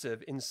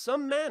offensive in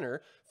some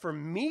manner for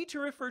me to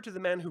refer to the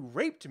man who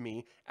raped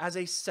me as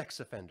a sex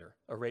offender.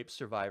 A rape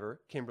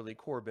survivor, Kimberly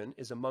Corbin,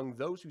 is among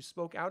those who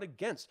spoke out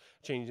against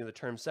changing the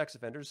term sex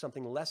offender to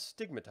something less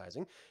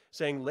stigmatizing,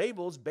 saying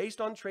labels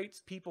based on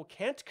traits people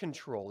can't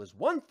control is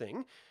one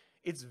thing.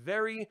 It's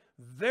very,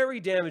 very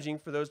damaging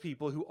for those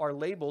people who are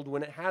labeled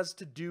when it has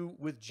to do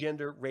with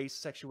gender, race,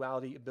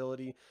 sexuality,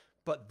 ability.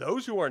 But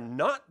those who are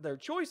not their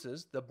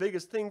choices, the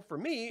biggest thing for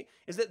me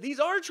is that these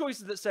are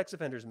choices that sex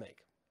offenders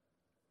make.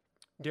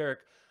 Derek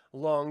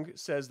Long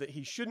says that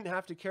he shouldn't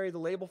have to carry the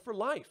label for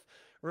life.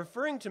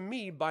 Referring to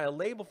me by a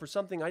label for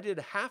something I did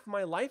half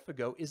my life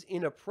ago is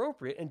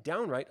inappropriate and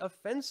downright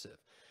offensive.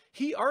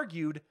 He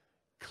argued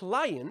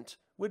client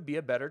would be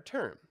a better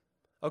term.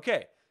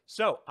 Okay,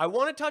 so I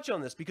want to touch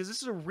on this because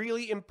this is a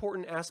really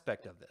important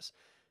aspect of this.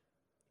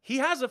 He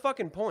has a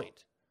fucking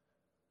point.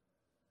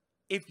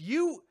 If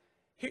you...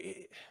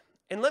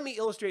 And let me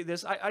illustrate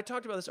this. I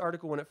talked about this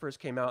article when it first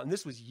came out, and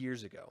this was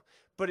years ago.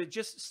 But it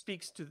just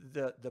speaks to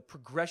the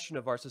progression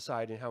of our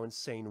society and how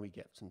insane we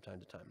get from time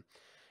to time.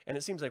 And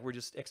it seems like we're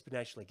just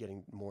exponentially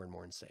getting more and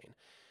more insane.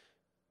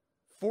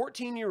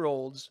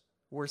 14-year-olds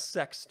were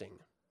sexting.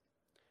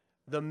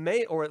 The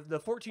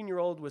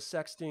 14-year-old was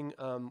sexting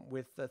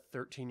with a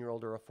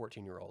 13-year-old or a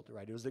 14-year-old,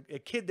 right? It was a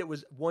kid that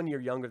was 1 year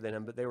younger than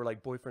him, but they were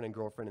like boyfriend and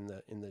girlfriend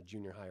in the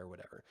junior high or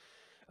whatever.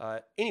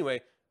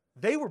 Anyway,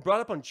 they were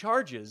brought up on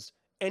charges,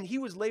 and he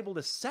was labeled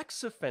a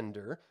sex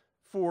offender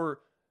for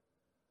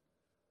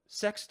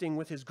sexting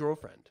with his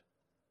girlfriend.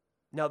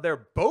 Now,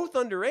 they're both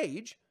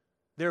underage.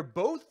 They're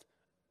both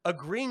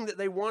agreeing that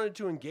they wanted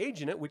to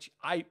engage in it, which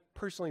I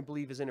personally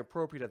believe is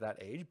inappropriate at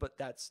that age, but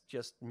that's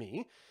just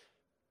me.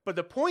 But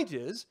the point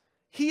is,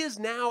 he is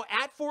now,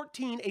 at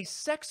 14, a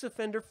sex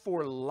offender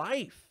for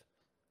life.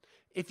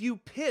 If you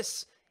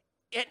piss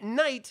at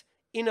night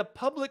in a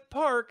public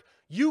park,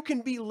 you can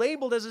be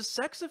labeled as a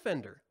sex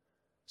offender.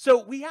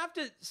 So we have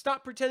to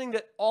stop pretending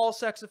that all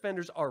sex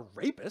offenders are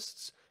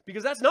rapists,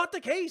 because that's not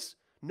the case.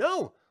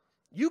 No,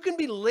 you can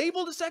be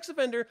labeled a sex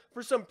offender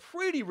for some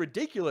pretty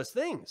ridiculous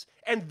things,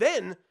 and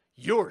then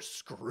you're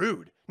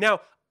screwed.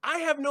 Now, I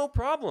have no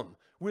problem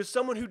with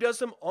someone who does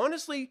some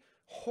honestly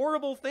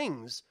horrible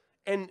things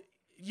and,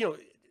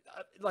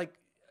 like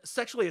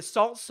sexually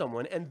assaults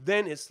someone and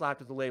then is slapped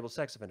with the label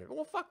sex offender.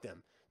 Well, fuck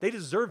them. They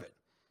deserve it.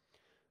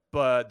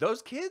 But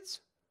those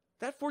kids,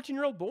 that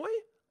 14-year-old boy,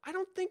 I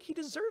don't think he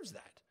deserves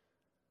that.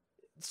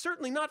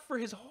 Certainly not for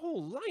his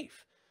whole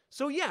life.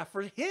 So yeah,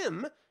 for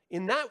him,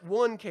 in that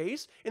one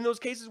case, in those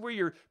cases where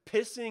you're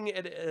pissing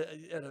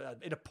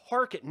at a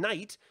park at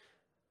night,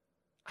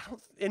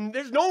 and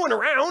there's no one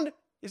around,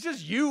 it's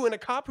just you and a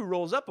cop who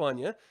rolls up on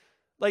you.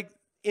 Like,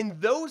 in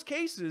those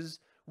cases,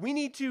 we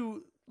need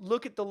to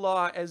look at the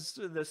law as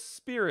the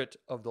spirit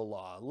of the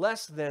law,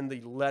 less than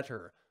the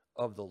letter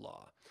of the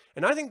law.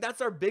 And I think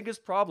that's our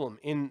biggest problem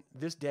in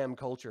this damn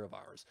culture of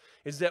ours,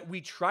 is that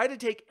we try to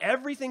take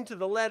everything to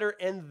the letter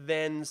and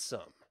then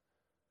some.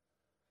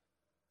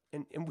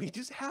 And we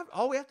just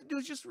all we have to do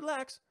is just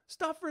relax.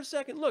 Stop for a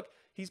second. Look,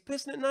 he's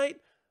pissing at night.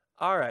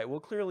 All right, well,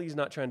 clearly he's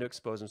not trying to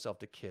expose himself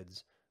to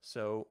kids.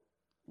 So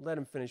let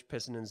him finish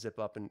pissing and zip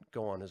up and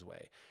go on his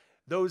way.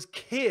 Those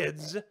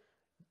kids,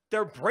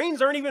 their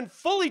brains aren't even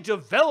fully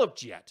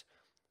developed yet.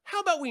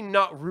 How about we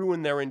not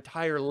ruin their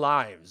entire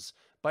lives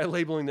by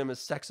labeling them as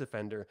sex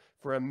offender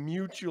for a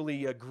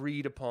mutually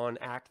agreed upon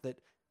act that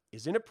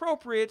is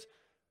inappropriate,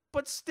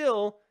 but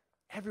still,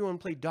 everyone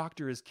played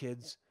doctor as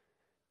kids.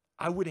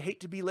 I would hate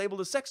to be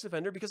labeled a sex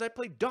offender because I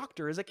played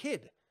doctor as a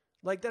kid.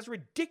 Like, that's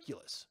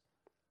ridiculous.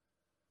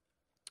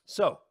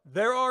 So,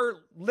 there are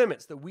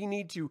limits that we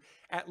need to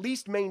at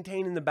least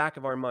maintain in the back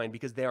of our mind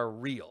because they are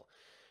real.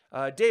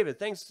 David,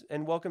 thanks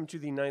and welcome to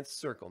the 9th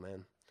Circle,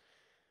 man.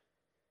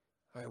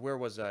 All right, where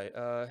was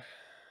I?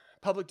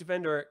 Public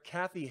Defender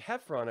Kathy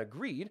Heffron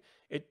agreed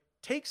it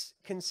takes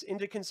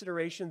into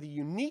consideration the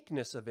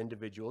uniqueness of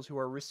individuals who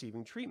are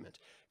receiving treatment.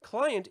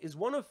 Client is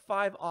one of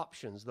 5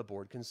 options the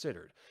board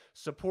considered.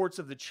 Supports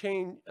of the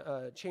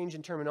change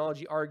in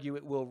terminology argue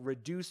it will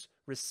reduce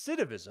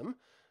recidivism.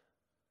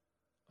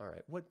 All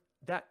right, what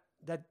that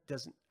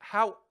doesn't,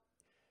 how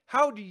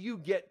do you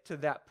get to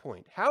that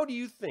point? How do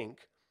you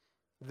think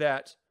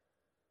that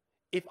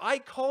if I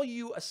call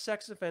you a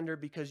sex offender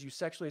because you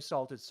sexually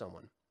assaulted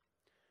someone,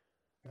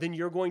 then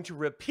you're going to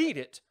repeat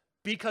it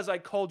because I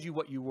called you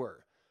what you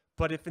were?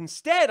 But if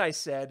instead I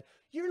said,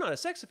 you're not a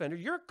sex offender,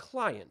 you're a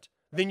client,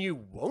 then you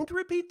won't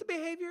repeat the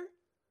behavior?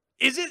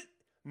 Is it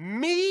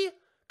me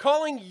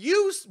calling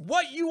you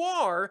what you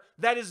are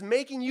that is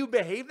making you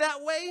behave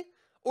that way?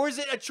 Or is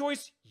it a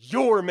choice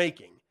you're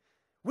making?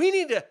 We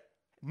need to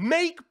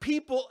make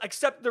people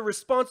accept the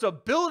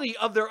responsibility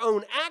of their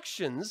own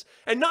actions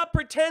and not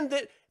pretend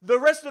that the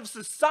rest of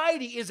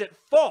society is at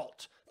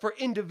fault for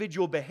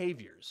individual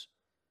behaviors.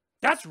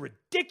 That's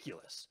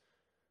ridiculous.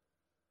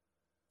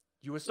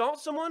 You assault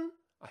someone,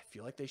 I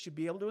feel like they should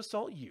be able to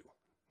assault you.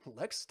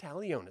 Lex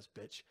talionis,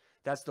 bitch.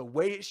 That's the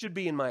way it should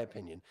be, in my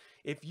opinion.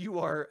 If you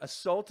are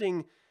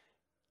assaulting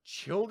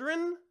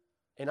children,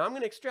 and I'm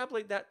going to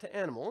extrapolate that to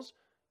animals,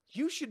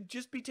 you should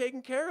just be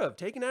taken care of,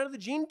 taken out of the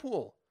gene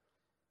pool.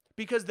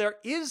 Because there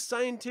is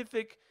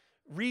scientific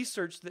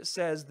research that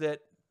says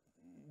that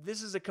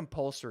this is a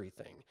compulsory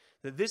thing,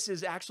 that this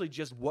is actually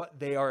just what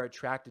they are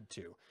attracted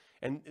to.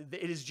 And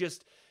it is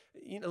just,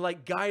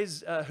 like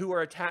guys who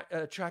are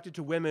attracted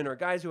to women, or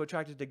guys who are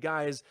attracted to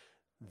guys.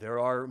 There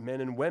are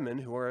men and women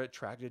who are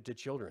attracted to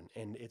children.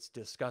 And it's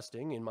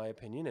disgusting, in my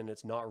opinion, and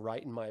it's not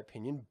right, in my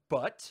opinion,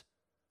 but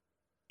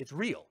it's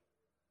real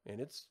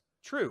and it's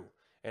true.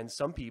 And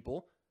some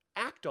people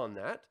act on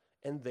that,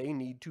 and they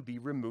need to be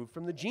removed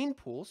from the gene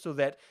pool so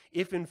that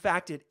if in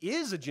fact it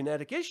is a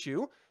genetic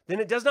issue, then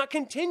it does not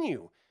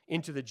continue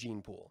into the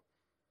gene pool.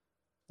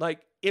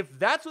 Like, if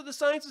that's what the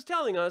science is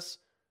telling us,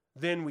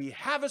 then we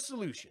have a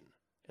solution,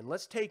 and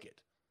let's take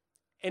it.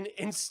 And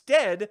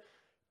instead,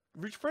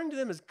 referring to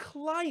them as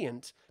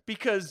client,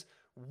 because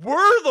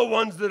we're the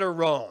ones that are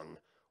wrong.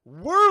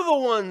 We're the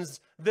ones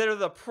that are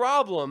the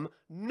problem,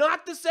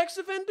 not the sex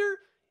offender,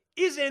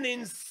 is an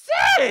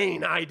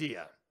insane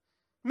idea.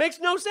 Makes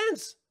no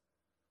sense.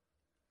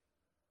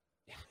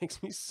 It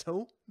makes me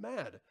so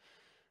mad.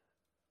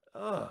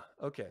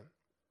 Okay.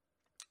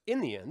 In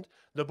the end,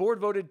 the board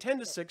voted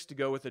 10-6 to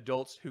go with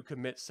adults who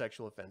commit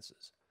sexual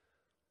offenses.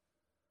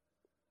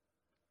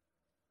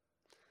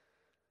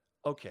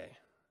 Okay.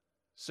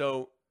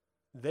 So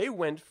they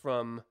went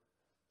from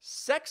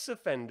sex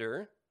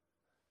offender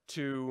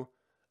to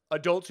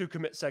adults who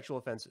commit sexual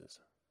offenses.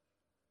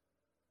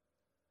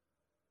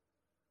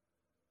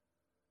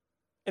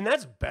 And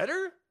that's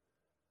better?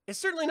 It's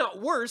certainly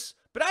not worse,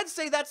 but I'd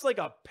say that's like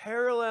a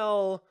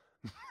parallel.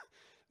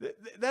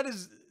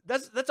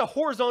 That's a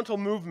horizontal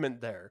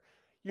movement there.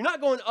 You're not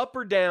going up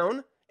or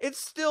down. It's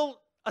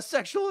still a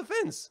sexual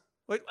offense.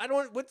 Like, I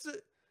don't, what's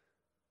it?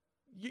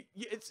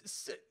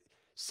 It's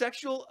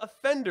sexual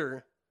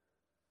offender.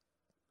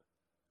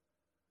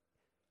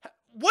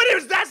 What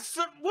is that?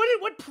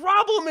 What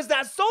problem is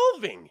that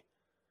solving?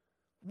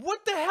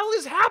 What the hell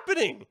is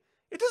happening?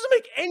 It doesn't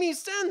make any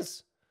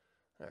sense.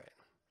 All right.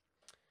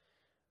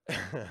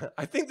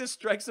 I think this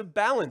strikes a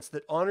balance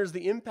that honors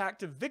the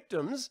impact of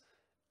victims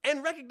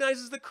and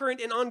recognizes the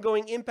current and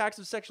ongoing impacts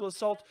of sexual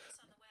assault.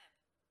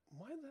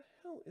 Why the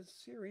hell is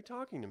Siri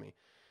talking to me?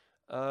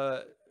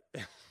 That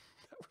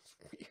was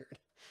weird.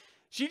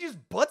 She just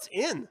butts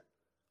in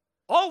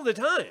all the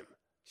time.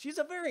 She's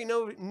a very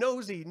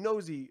nosy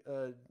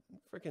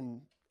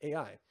freaking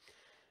AI.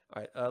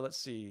 All right, let's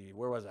see.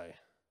 Where was I?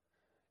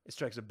 It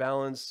strikes a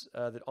balance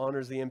that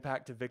honors the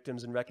impact to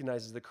victims and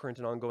recognizes the current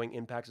and ongoing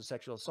impacts of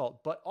sexual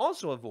assault, but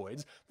also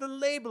avoids the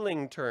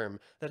labeling term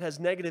that has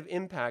negative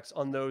impacts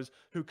on those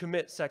who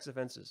commit sex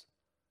offenses.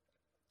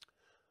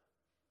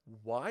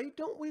 Why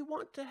don't we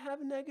want to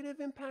have a negative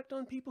impact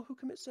on people who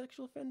commit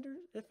sexual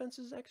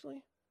offenses,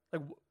 actually?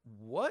 Like,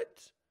 what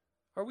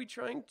are we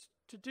trying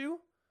to do?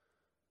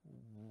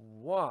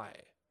 Why?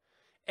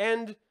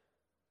 And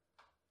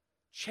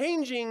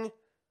changing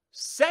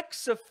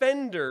sex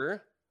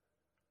offender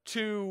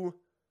to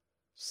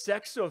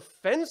sex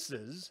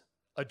offenses,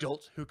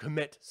 adults who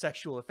commit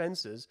sexual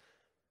offenses,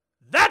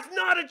 that's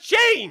not a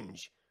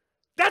change.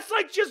 That's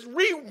like just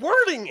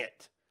rewording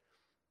it.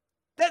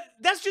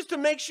 That's just to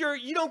make sure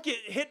you don't get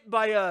hit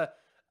by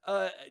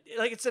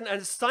like it's an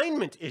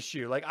assignment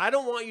issue. Like, I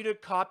don't want you to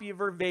copy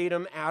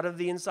verbatim out of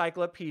the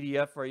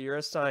encyclopedia for your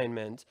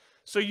assignment.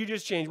 So you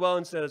just change, well,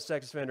 instead of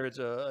sex offender, it's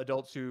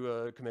adults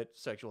who commit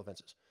sexual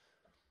offenses.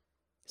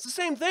 It's the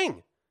same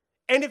thing.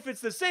 And if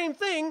it's the same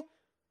thing,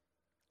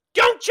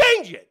 don't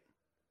change it.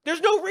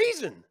 There's no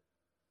reason.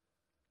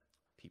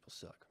 People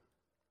suck.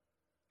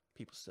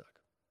 People suck.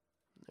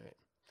 All right.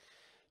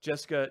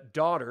 Jessica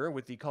Daughter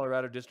with the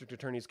Colorado District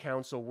Attorney's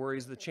Council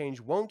worries the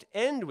change won't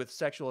end with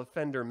Sexual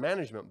Offender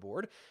Management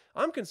Board.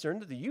 I'm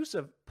concerned that the use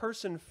of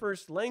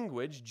person-first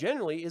language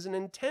generally is an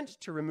intent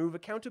to remove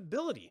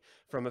accountability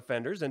from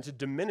offenders and to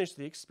diminish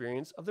the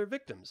experience of their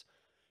victims.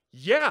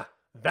 Yeah,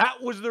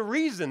 that was the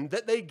reason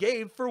that they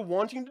gave for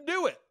wanting to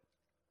do it.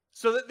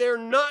 So that they're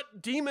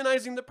not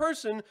demonizing the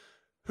person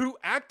who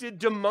acted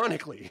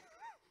demonically.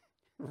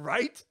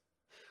 Right?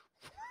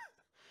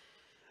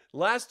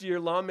 Last year,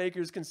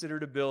 lawmakers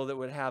considered a bill that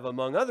would have,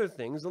 among other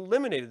things,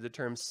 eliminated the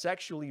term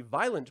sexually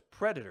violent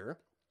predator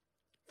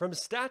from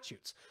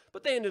statutes,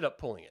 but they ended up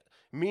pulling it.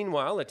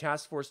 Meanwhile, a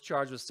task force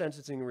charged with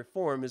sentencing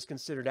reform is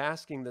considered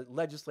asking the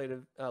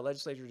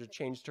legislature to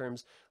change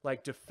terms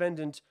like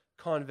defendant,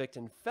 convict,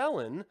 and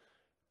felon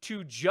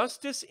to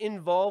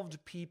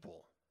justice-involved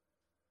people.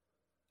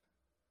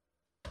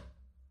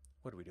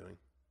 What are we doing?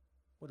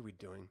 What are we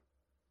doing?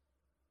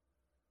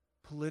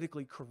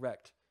 Politically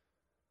correct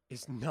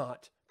is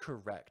not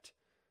correct.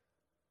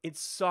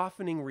 It's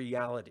softening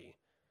reality.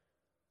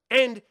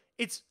 And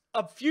it's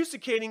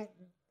obfuscating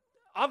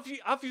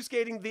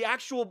the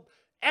actual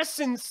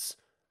essence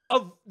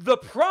of the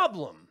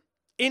problem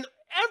in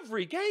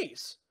every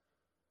case.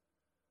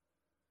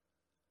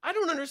 I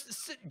don't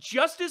understand.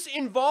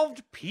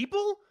 Justice-involved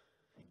people?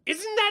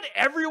 Isn't that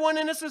everyone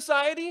in a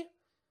society?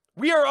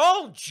 We are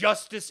all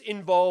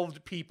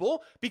justice-involved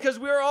people because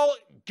we are all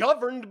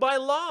governed by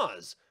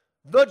laws.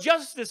 The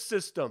justice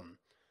system.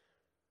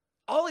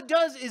 all it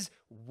does is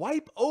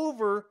wipe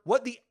over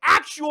what the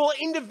actual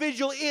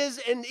individual is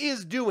and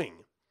is doing.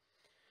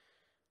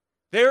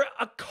 They're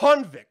a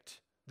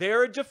convict.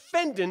 They're a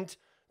defendant.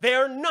 They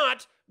are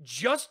not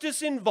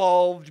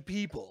justice-involved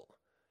people.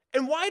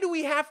 And why do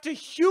we have to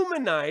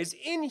humanize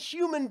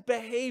inhuman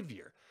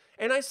behavior?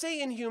 And I say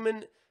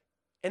inhuman,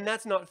 and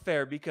that's not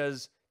fair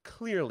because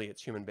clearly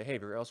it's human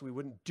behavior, or else we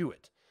wouldn't do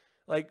it.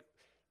 Like,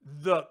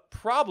 the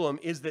problem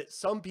is that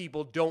some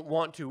people don't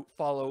want to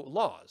follow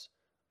laws.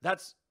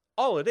 That's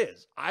all it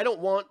is. I don't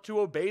want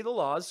to obey the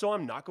laws, so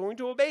I'm not going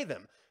to obey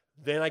them.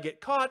 Then I get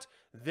caught,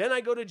 then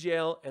I go to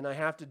jail, and I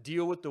have to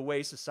deal with the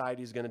way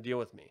society is going to deal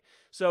with me.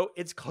 So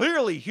it's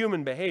clearly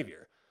human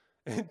behavior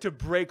to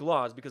break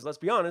laws, because let's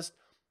be honest,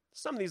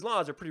 some of these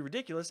laws are pretty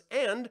ridiculous,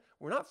 and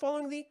we're not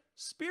following the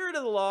spirit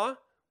of the law,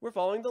 we're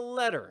following the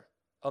letter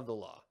of the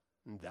law.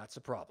 And that's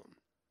a problem.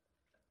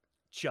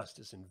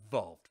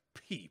 Justice-involved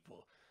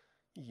people.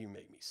 You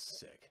make me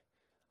sick.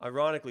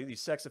 Ironically, the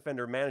Sex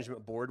Offender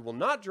Management Board will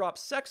not drop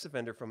sex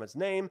offender from its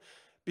name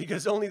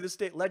because only the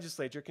state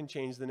legislature can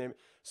change the name.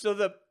 So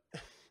the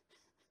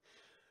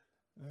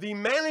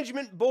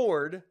management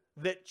board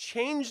that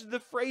changed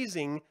the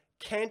phrasing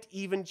can't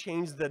even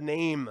change the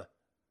name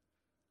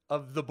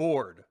of the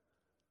board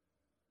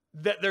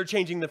that they're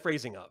changing the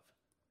phrasing of.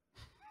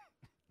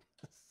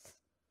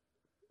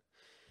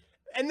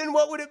 And then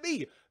what would it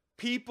be?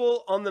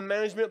 People on the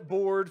management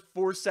board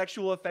for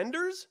sexual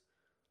offenders?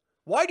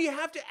 Why do you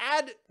have to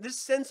add this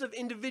sense of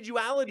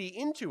individuality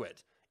into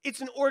it?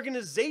 It's an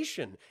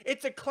organization.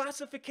 It's a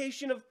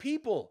classification of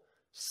people.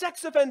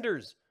 Sex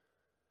offenders.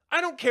 I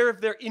don't care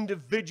if they're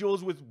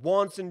individuals with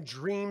wants and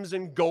dreams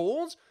and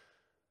goals.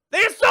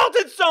 They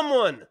assaulted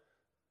someone.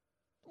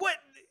 What?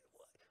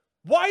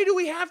 Why do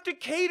we have to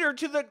cater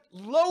to the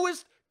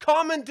lowest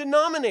common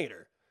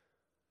denominator?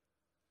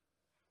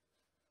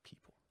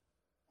 People.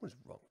 What is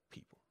wrong with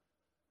people?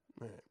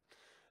 All right.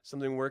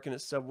 Something working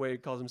at Subway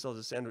calls themselves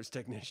a sandwich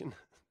technician.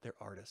 They're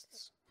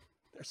artists.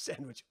 They're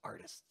sandwich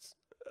artists.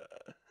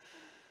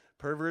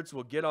 Perverts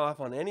will get off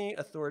on any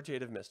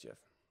authoritative mischief.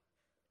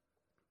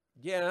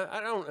 Yeah, I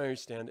don't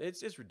understand.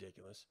 It's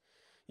ridiculous.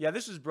 Yeah,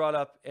 this was brought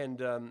up, and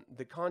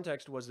the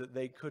context was that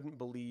they couldn't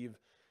believe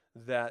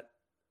that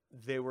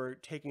they were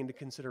taking into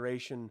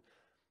consideration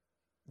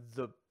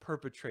the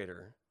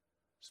perpetrator's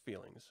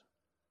feelings.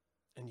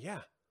 And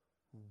yeah,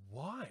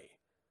 why?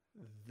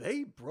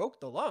 They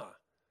broke the law.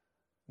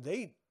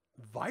 They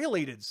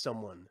violated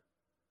someone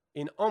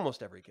in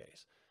almost every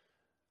case.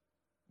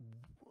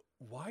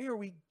 Why are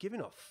we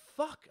giving a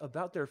fuck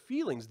about their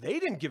feelings? They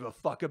didn't give a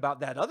fuck about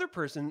that other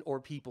person or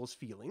people's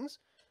feelings.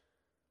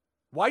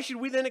 Why should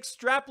we then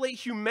extrapolate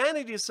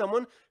humanity to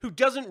someone who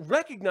doesn't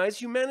recognize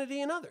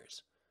humanity in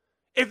others?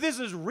 If this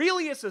is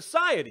really a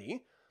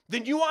society,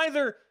 then you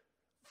either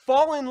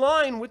fall in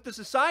line with the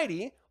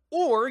society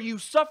or you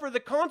suffer the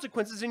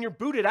consequences and you're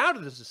booted out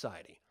of the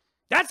society.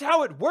 That's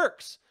how it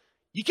works.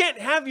 You can't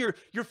have your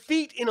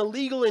feet in a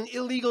legal and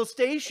illegal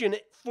station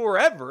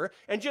forever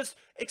and just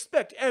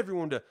expect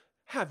everyone to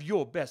have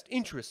your best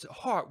interests at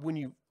heart when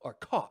you are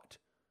caught.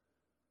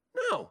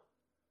 No.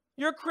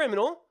 You're a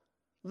criminal.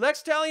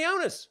 Lex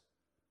talionis.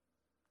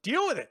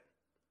 Deal with it.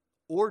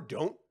 Or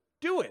don't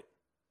do it.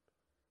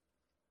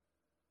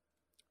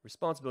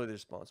 Responsibility is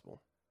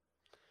responsible.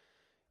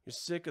 You're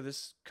sick of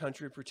this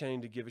country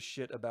pretending to give a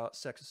shit about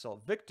sex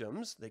assault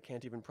victims. They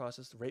can't even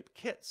process rape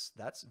kits.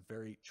 That's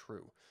very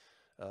true.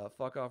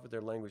 Fuck off with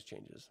their language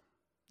changes.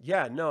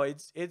 Yeah, no,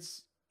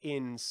 it's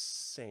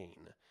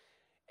insane.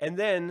 And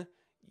then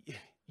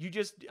you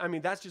just, I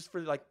mean, that's just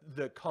for like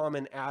the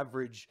common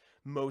average.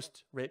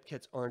 Most rape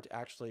kits aren't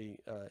actually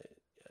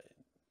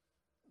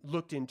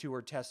looked into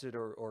or tested,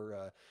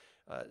 or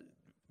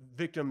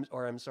victims,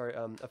 or I'm sorry,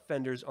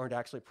 offenders aren't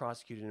actually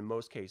prosecuted in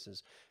most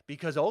cases,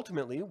 because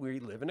ultimately we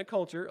live in a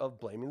culture of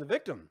blaming the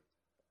victim.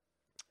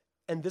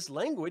 And this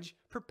language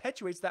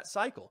perpetuates that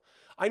cycle.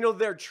 I know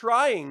they're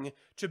trying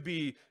to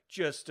be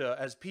just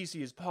as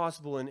PC as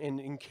possible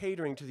in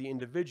catering to the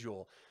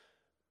individual,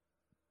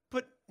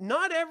 but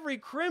not every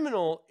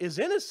criminal is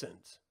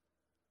innocent.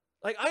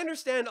 Like, I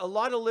understand a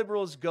lot of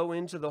liberals go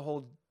into the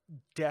whole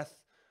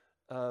death,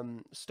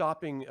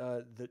 stopping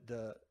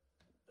the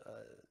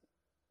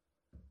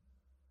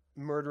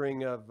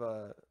murdering of,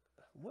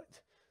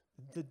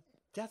 the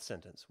death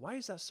sentence. Why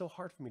is that so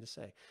hard for me to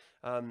say?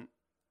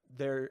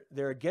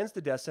 They're against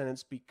the death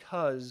sentence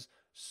because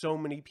so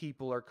many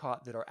people are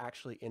caught that are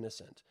actually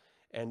innocent.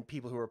 And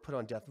people who are put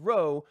on death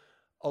row,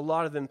 a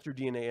lot of them through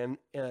DNA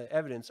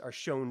evidence are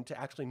shown to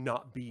actually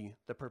not be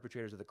the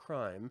perpetrators of the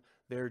crime.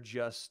 They're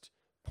just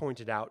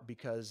pointed out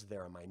because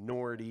they're a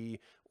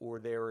minority or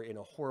they're in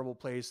a horrible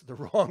place at the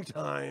wrong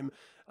time.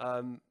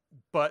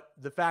 But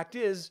the fact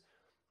is,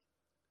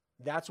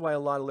 that's why a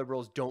lot of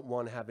liberals don't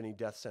want to have any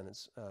death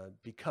sentence,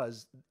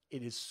 because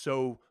it is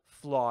so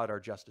flawed, our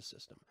justice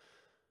system.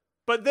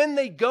 But then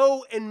they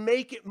go and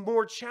make it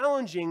more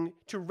challenging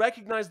to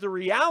recognize the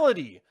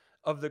reality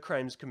of the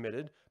crimes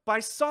committed by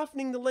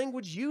softening the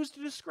language used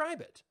to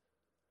describe it.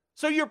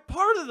 So you're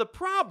part of the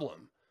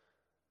problem.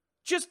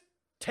 Just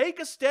take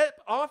a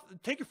step off,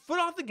 take your foot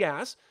off the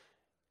gas,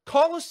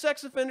 call a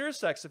sex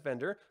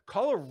offender,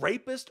 call a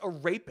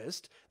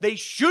rapist. They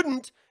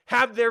shouldn't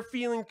have their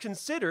feelings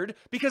considered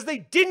because they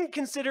didn't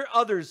consider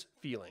others'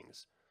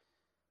 feelings.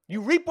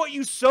 You reap what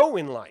you sow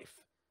in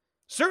life.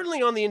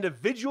 Certainly on the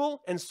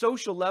individual and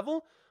social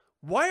level.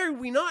 Why are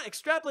we not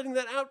extrapolating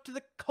that out to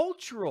the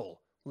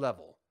cultural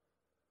level?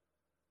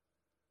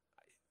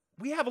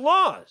 We have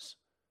laws,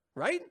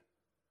 right?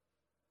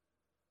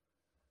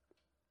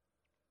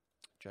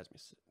 Drives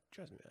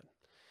me mad.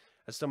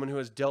 As someone who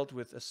has dealt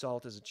with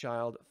assault as a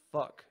child,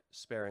 fuck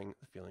sparing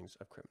the feelings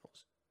of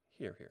criminals.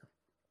 Hear, hear.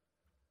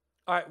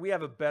 All right, we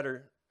have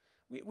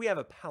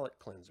a palate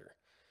cleanser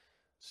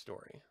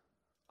story.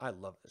 I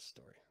love this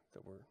story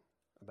that we're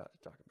about to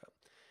talk about.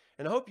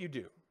 And I hope you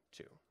do,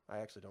 too. I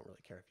actually don't really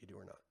care if you do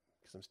or not,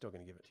 because I'm still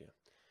going to give it to you.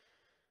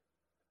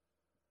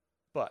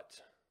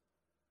 But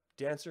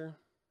dancer,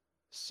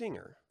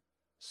 singer,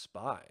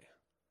 spy.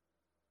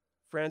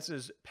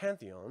 France's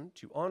pantheon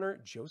to honor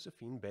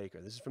Josephine Baker.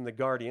 This is from The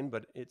Guardian,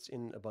 but it's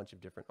in a bunch of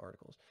different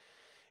articles.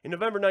 In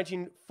November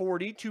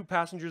 1940, 2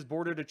 passengers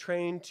boarded a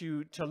train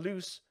to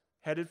Toulouse,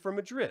 headed for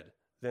Madrid,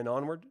 then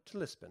onward to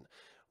Lisbon.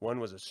 One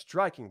was a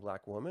striking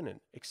black woman in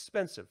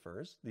expensive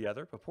furs. The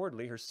other,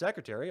 purportedly her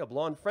secretary, a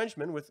blonde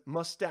Frenchman with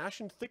mustache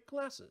and thick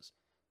glasses.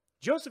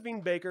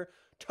 Josephine Baker,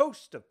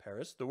 toast of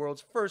Paris, the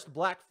world's first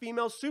black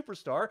female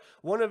superstar,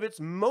 one of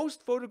its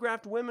most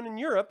photographed women in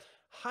Europe,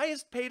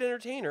 highest paid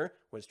entertainer,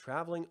 was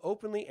traveling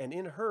openly and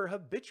in her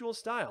habitual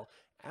style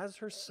as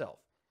herself.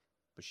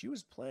 But she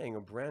was playing a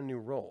brand new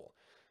role.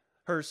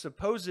 Her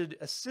supposed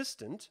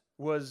assistant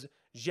was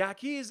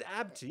Jacques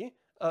Abti,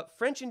 a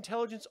French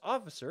intelligence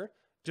officer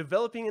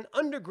developing an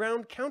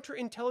underground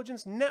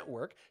counterintelligence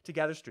network to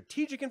gather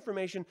strategic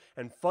information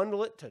and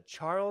funnel it to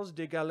Charles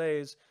de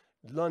Gaulle's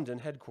London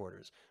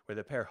headquarters, where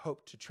the pair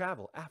hoped to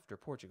travel after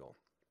Portugal.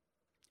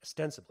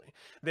 Ostensibly,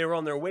 they were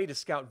on their way to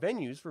scout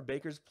venues for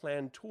Baker's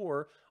planned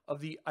tour of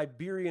the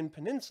Iberian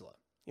Peninsula.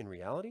 In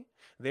reality,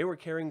 they were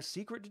carrying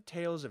secret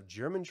details of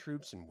German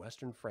troops in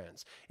western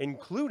France,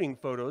 including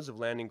photos of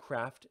landing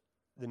craft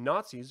the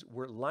Nazis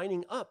were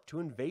lining up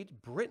to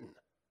invade Britain.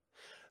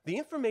 The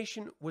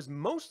information was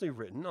mostly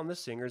written on the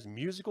singer's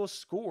musical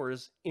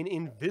scores in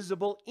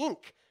invisible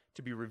ink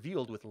to be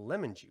revealed with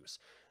lemon juice,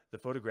 the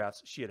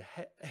photographs she had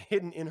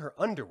hidden in her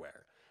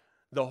underwear.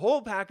 The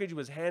whole package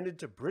was handed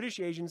to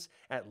British agents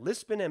at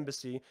Lisbon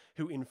Embassy,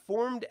 who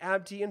informed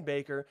Abti and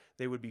Baker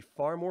they would be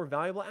far more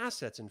valuable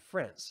assets in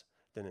France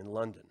than in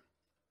London.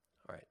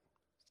 All right,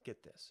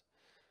 get this.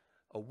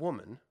 A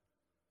woman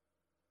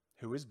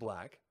who is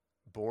black,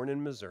 born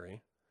in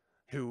Missouri,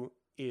 who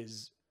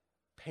is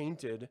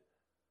painted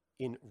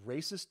in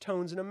racist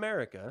tones in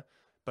America,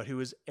 but who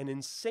is an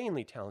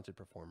insanely talented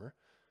performer,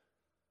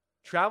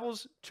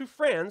 travels to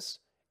France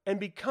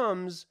and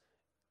becomes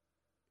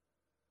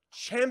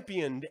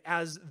championed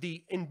as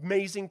the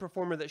amazing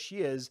performer that she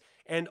is,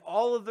 and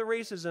all of the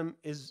racism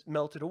is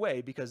melted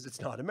away because it's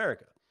not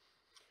America.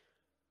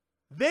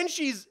 Then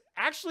she's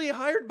actually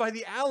hired by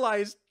the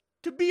Allies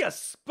to be a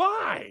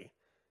spy,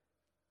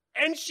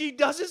 and she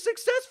does it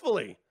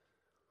successfully.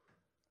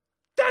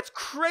 That's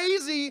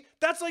crazy.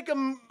 That's like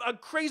a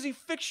crazy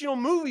fictional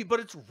movie,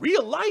 but it's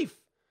real life.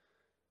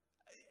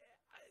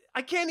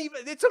 I can't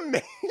even, it's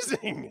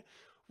amazing.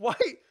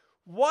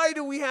 Why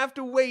do we have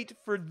to wait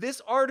for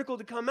this article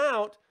to come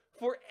out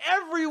for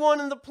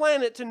everyone on the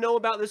planet to know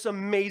about this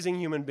amazing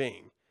human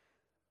being?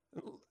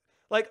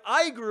 Like,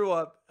 I grew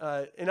up,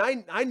 and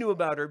I knew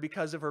about her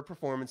because of her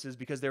performances,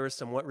 because they were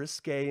somewhat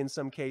risque in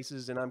some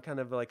cases, and I'm kind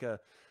of like I'm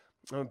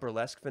a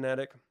burlesque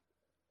fanatic.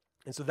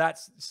 And so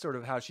that's sort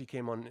of how she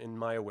came on in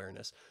my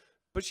awareness.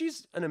 But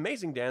she's an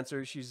amazing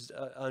dancer. She's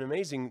an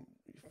amazing,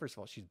 first of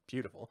all, she's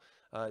beautiful,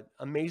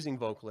 amazing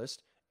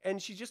vocalist,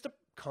 and she's just a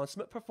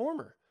consummate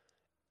performer.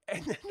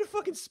 And then a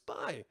fucking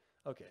spy.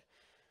 Okay.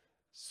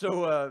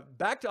 So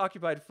back to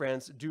occupied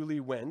France, Dooley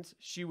went.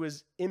 She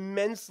was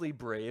immensely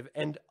brave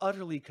and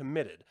utterly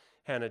committed.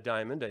 Hannah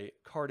Diamond, a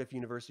Cardiff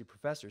University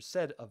professor,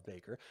 said of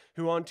Baker,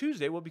 who on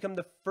Tuesday will become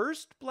the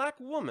first black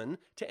woman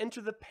to enter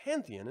the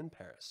Pantheon in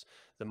Paris,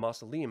 the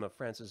mausoleum of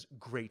France's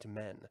great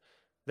men.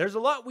 There's a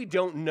lot we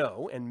don't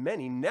know, and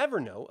many never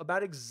know,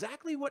 about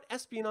exactly what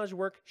espionage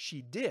work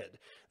she did,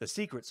 the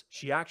secrets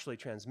she actually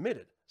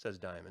transmitted, says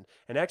Diamond,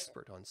 an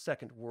expert on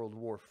Second World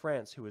War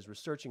France who is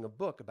researching a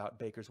book about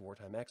Baker's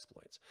wartime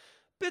exploits.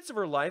 Bits of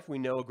her life we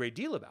know a great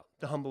deal about.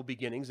 The humble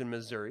beginnings in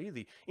Missouri,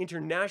 the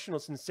international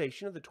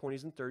sensation of the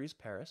 20s and 30s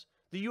Paris,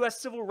 the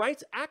U.S. civil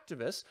rights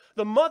activist,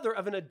 the mother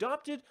of an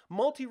adopted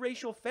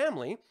multiracial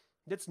family.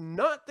 That's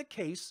not the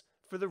case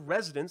for the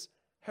resident's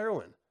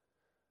heroine.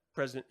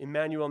 President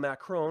Emmanuel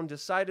Macron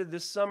decided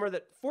this summer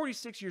that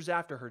 46 years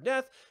after her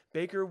death,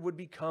 Baker would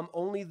become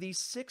only the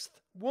 6th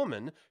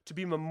woman to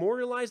be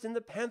memorialized in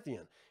the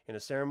Pantheon in a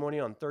ceremony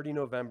on 30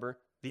 November,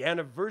 the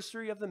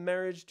anniversary of the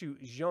marriage to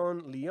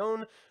Jean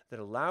Lyon that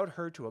allowed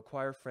her to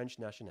acquire French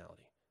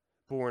nationality.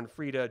 Born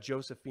Frida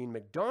Josephine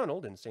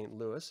McDonald in St.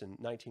 Louis in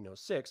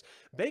 1906,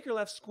 Baker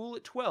left school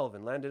at 12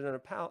 and landed in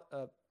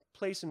a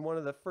place in one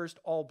of the first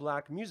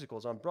all-black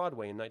musicals on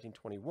Broadway in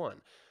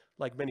 1921.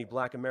 Like many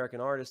black American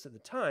artists at the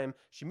time,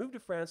 she moved to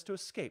France to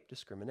escape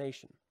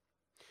discrimination.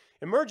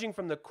 Emerging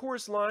from the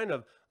chorus line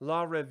of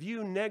La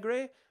Revue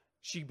Negre,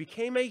 she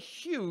became a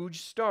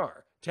huge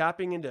star,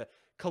 tapping into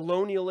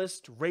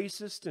colonialist,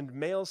 racist, and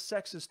male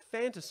sexist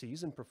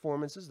fantasies and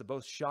performances that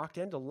both shocked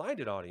and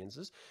delighted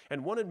audiences,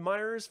 and won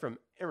admirers from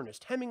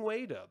Ernest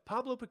Hemingway to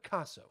Pablo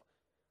Picasso.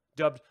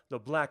 Dubbed the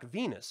Black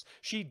Venus,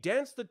 she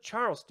danced the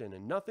Charleston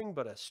in nothing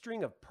but a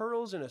string of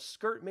pearls and a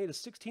skirt made of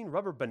 16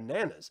 rubber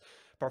bananas,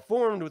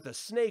 performed with a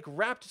snake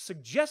wrapped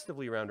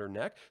suggestively around her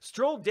neck,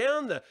 strolled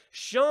down the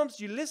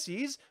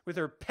Champs-Élysées with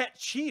her pet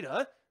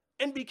cheetah,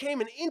 and became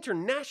an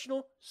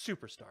international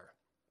superstar.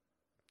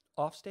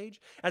 Offstage,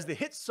 as the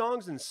hit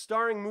songs and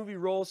starring movie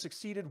roles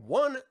succeeded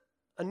one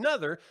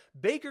another,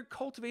 Baker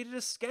cultivated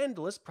a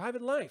scandalous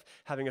private life,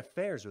 having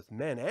affairs with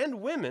men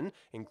and women,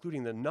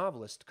 including the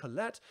novelist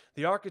Colette,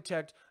 the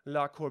architect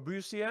Le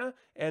Corbusier,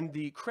 and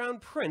the Crown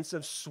Prince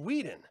of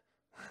Sweden.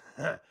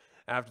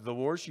 After the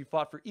war, she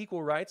fought for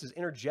equal rights as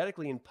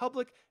energetically in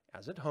public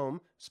as at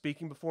home,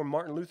 speaking before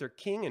Martin Luther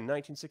King in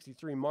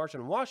 1963 March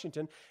on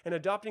Washington, and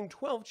adopting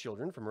 12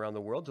 children from around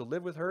the world to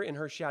live with her in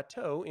her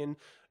chateau in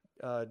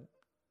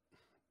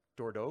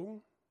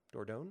Dordogne.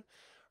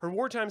 Her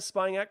wartime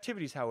spying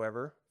activities,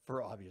 however,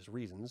 for obvious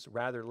reasons,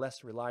 rather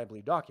less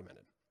reliably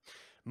documented.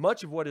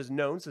 Much of what is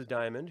known, says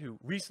Diamond, who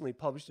recently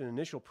published an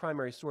initial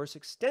primary source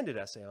extended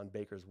essay on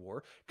Baker's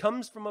war,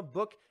 comes from a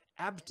book,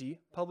 Abti,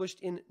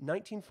 published in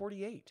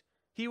 1948.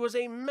 He was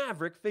a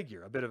maverick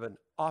figure, a bit of an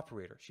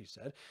operator, she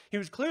said. He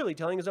was clearly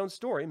telling his own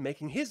story,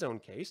 making his own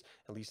case,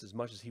 at least as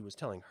much as he was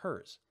telling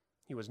hers.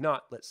 He was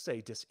not, let's say,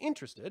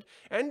 disinterested,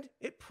 and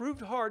it proved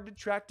hard to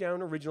track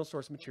down original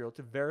source material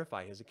to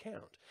verify his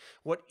account.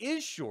 What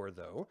is sure,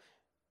 though,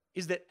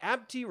 is that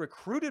Abti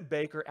recruited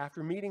Baker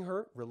after meeting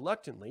her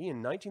reluctantly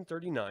in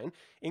 1939,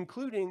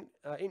 including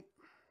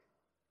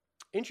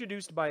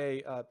introduced by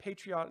a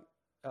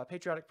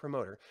patriotic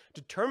promoter,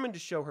 determined to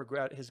show her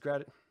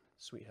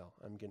Sweet hell,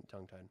 I'm getting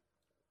tongue-tied.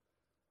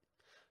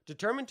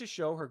 Determined to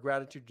show her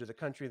gratitude to the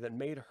country that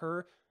made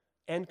her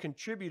and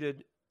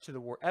contributed to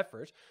the war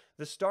effort,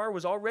 the star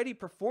was already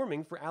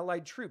performing for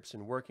Allied troops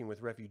and working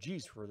with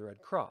refugees for the Red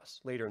Cross.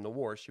 Later in the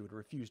war, she would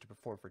refuse to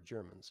perform for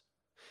Germans.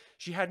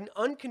 She had an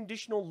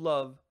unconditional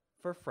love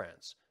for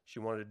France. She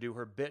wanted to do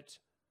her bit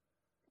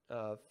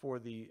for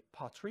the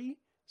patrie,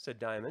 said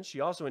Diamond.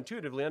 She also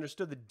intuitively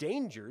understood the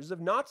dangers of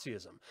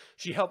Nazism.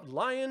 She helped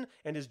Lyon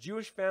and his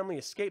Jewish family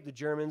escape the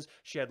Germans.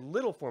 She had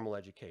little formal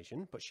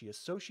education, but she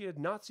associated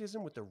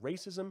Nazism with the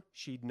racism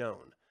she'd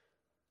known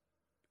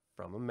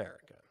from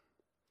America.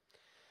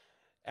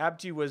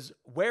 Abti was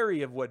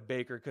wary of what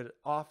Baker could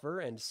offer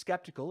and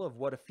skeptical of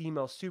what a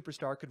female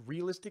superstar could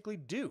realistically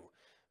do,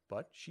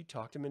 but she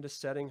talked him into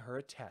setting her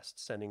a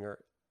test, sending her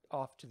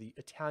off to the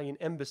Italian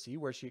embassy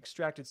where she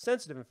extracted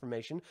sensitive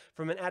information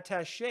from an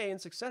attaché and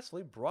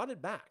successfully brought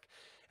it back.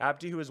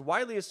 Abti, who is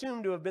widely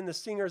assumed to have been the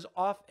singer's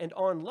off and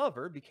on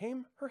lover,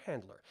 became her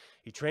handler.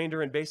 He trained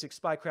her in basic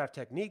spycraft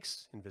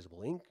techniques,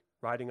 invisible ink,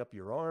 riding up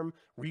your arm,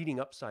 reading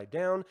upside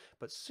down,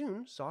 but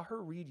soon saw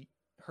her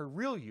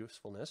real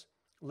usefulness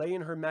lay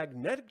in her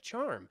magnetic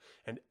charm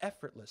and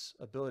effortless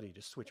ability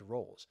to switch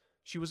roles.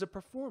 She was a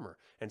performer,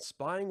 and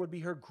spying would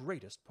be her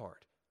greatest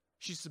part.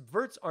 She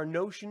subverts our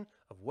notion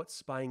of what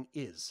spying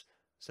is,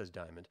 says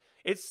Diamond.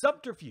 It's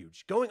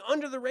subterfuge, going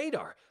under the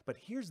radar, but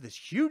here's this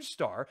huge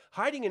star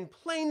hiding in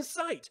plain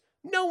sight.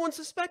 No one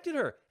suspected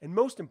her, and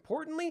most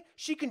importantly,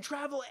 she can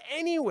travel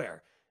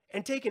anywhere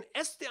and take an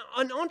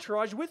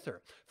entourage with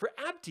her. For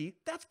Abti,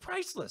 that's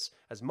priceless.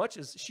 As much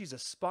as she's a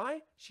spy,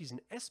 she's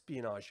an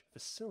espionage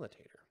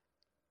facilitator.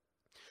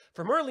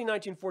 From early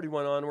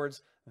 1941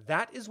 onwards,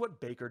 that is what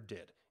Baker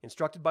did.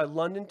 Instructed by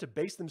London to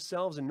base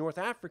themselves in North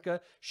Africa,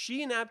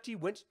 she and Abti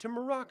went to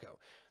Morocco.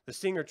 The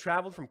singer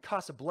traveled from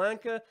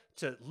Casablanca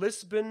to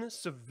Lisbon,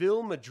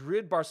 Seville,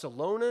 Madrid,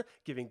 Barcelona,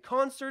 giving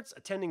concerts,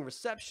 attending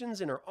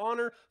receptions in her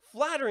honor,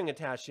 flattering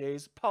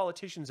attachés,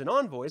 politicians, and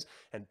envoys,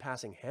 and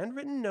passing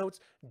handwritten notes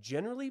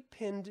generally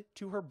pinned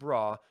to her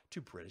bra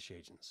to British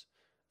agents.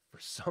 For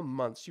some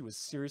months, she was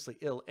seriously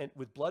ill and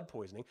with blood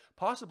poisoning,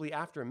 possibly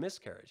after a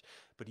miscarriage.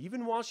 But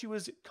even while she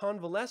was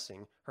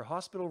convalescing, her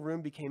hospital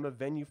room became a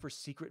venue for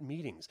secret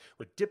meetings,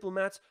 with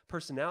diplomats,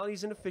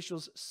 personalities, and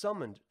officials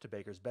summoned to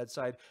Baker's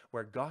bedside,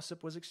 where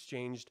gossip was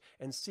exchanged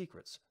and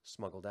secrets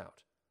smuggled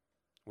out.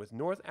 With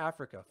North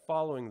Africa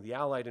following the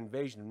Allied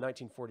invasion of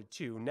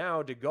 1942,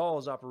 now de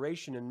Gaulle's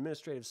Operation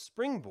Administrative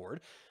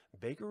Springboard,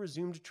 Baker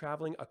resumed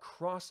traveling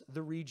across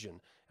the region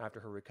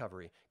after her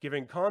recovery,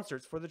 giving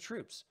concerts for the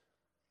troops,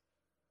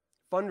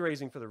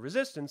 fundraising for the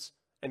resistance,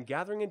 and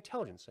gathering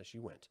intelligence as she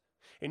went.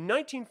 In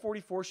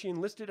 1944, she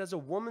enlisted as a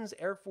Woman's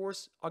Air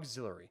Force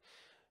Auxiliary.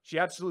 She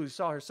absolutely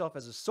saw herself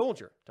as a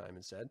soldier,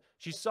 Diamond said.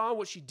 She saw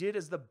what she did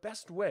as the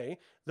best way,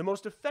 the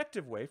most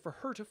effective way for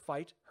her to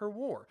fight her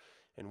war.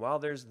 And while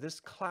there's this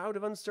cloud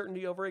of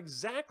uncertainty over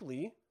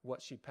exactly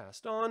what she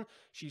passed on,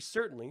 she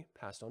certainly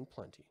passed on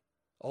plenty.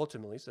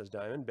 Ultimately, says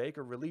Diamond,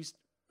 Baker released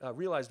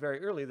realized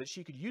very early that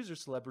she could use her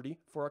celebrity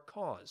for a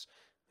cause,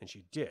 and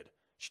she did.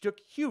 She took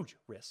huge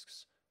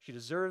risks. She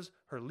deserves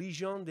her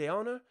Légion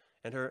d'honneur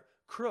and her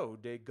Croix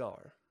de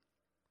Guerre.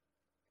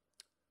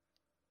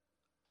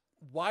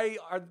 Why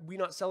are we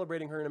not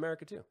celebrating her in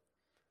America too?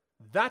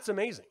 That's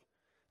amazing.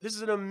 This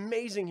is an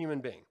amazing human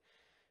being.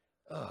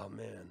 Oh,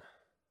 man.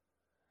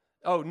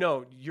 Oh,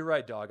 no, you're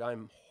right, dog.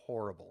 I'm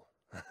horrible.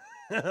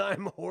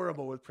 I'm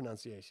horrible with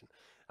pronunciation.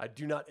 I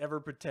do not ever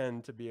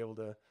pretend to be able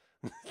to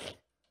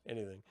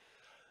anything.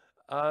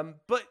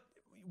 But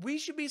we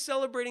should be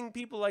celebrating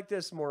people like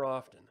this more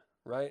often,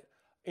 right?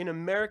 In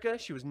America,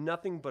 she was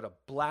nothing but a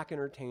black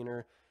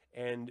entertainer,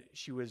 and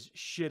she was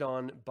shit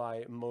on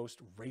by most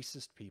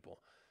racist people.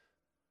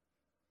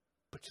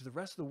 But to the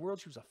rest of the world,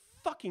 she was a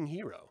fucking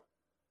hero.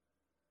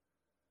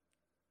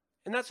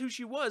 And that's who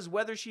she was,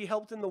 whether she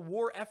helped in the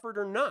war effort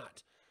or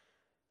not.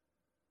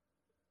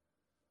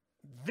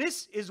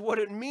 This is what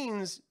it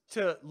means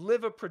to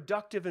live a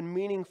productive and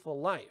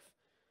meaningful life.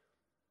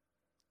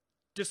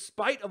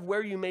 Despite of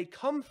where you may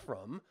come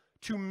from,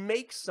 to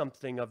make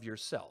something of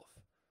yourself.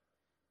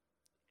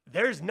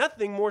 There's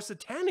nothing more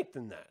satanic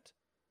than that.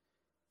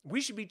 We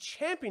should be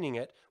championing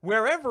it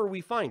wherever we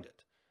find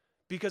it,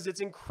 because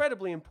it's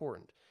incredibly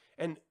important.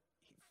 And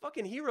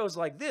fucking heroes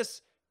like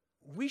this,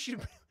 we should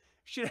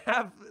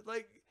have,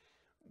 like,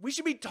 we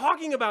should be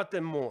talking about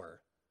them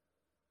more.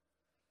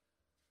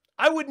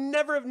 I would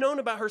never have known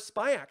about her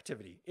spy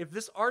activity if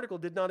this article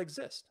did not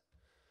exist.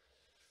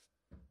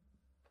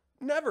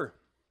 Never.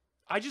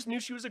 I just knew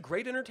she was a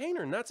great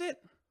entertainer, and that's it.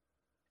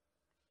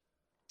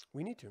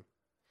 We need to.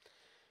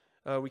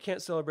 We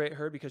can't celebrate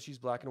her because she's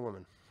black and a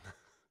woman.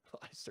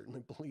 I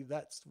certainly believe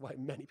that's why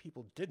many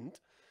people didn't.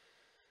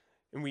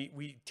 And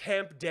we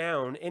tamp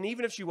down, and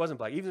even if she wasn't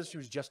black, even if she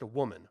was just a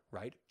woman,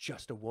 right?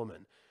 Just a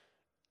woman.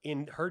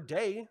 In her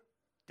day,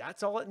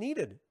 that's all it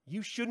needed.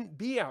 You shouldn't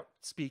be out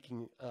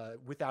speaking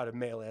without a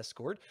male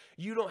escort.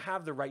 You don't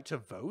have the right to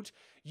vote.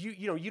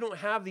 You don't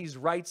have these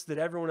rights that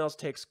everyone else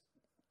takes.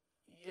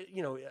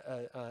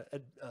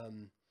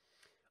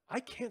 I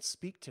can't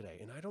speak today,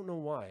 and I don't know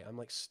why. I'm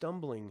like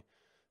stumbling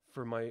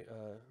for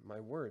my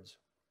words.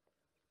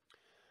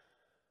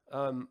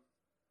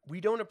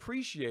 We don't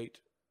appreciate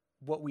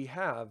what we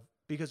have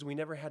because we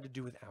never had to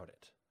do without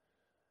it.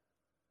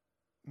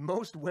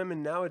 Most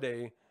women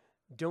nowadays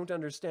don't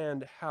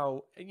understand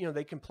how,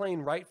 they complain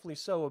rightfully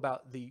so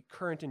about the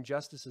current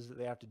injustices that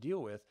they have to deal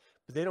with,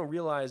 but they don't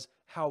realize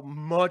how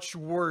much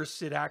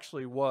worse it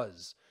actually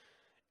was,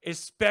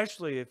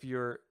 especially if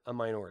you're a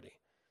minority.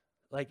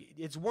 Like,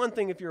 it's one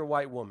thing if you're a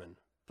white woman,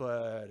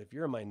 but if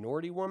you're a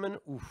minority woman,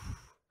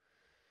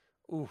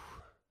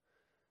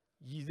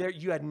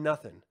 you had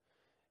nothing.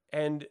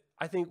 And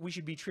I think we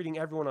should be treating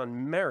everyone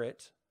on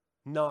merit,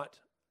 not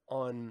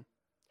on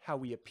how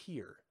we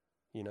appear,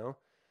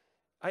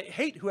 I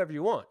hate whoever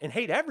you want, and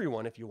hate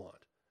everyone if you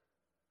want.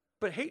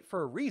 But hate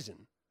for a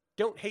reason.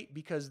 Don't hate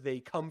because they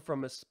come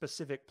from a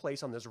specific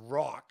place on this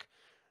rock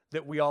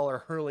that we all are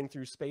hurling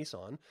through space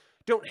on.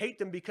 Don't hate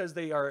them because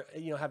they are,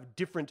 have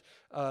different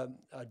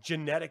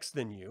genetics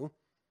than you.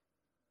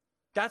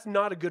 That's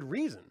not a good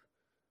reason.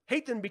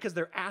 Hate them because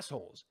they're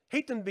assholes.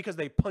 Hate them because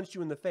they punched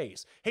you in the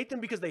face. Hate them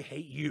because they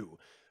hate you.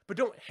 But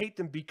don't hate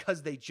them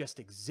because they just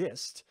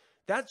exist.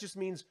 That just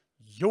means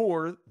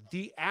you're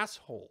the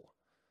asshole.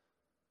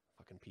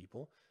 Fucking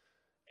people.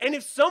 And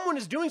if someone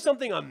is doing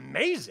something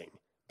amazing,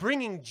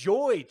 bringing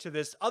joy to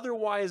this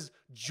otherwise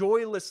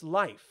joyless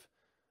life,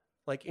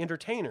 like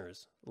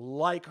entertainers,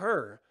 like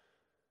her,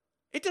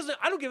 I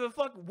don't give a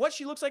fuck what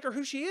she looks like or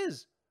who she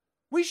is.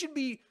 We should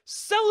be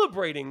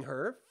celebrating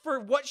her for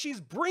what she's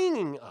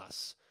bringing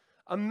us.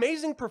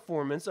 Amazing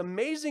performance,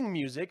 amazing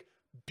music,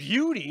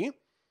 beauty.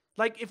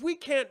 Like, if we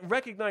can't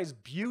recognize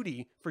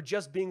beauty for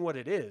just being what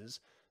it is,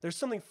 there's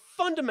something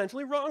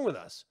fundamentally wrong with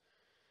us.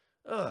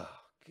 Oh,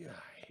 God,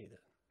 I hate it.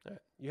 All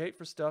right. You hate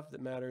for stuff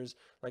that matters,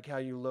 like how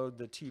you load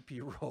the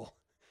TP roll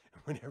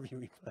whenever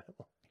you eat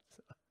pineapple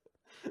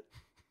pizza.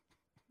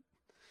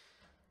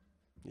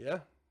 Yeah,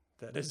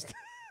 that is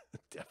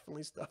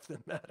definitely stuff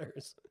that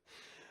matters.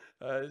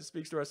 It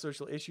speaks to our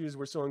social issues.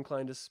 We're so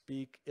inclined to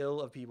speak ill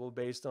of people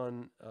based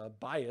on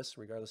bias,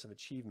 regardless of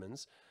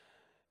achievements.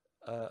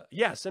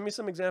 Yeah, send me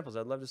some examples.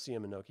 I'd love to see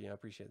them, Inoki. I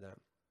appreciate that.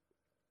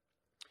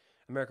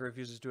 America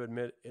refuses to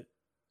admit it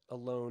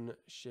alone,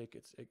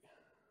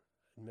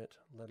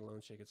 let alone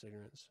shake its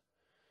ignorance.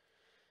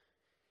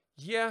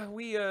 Yeah,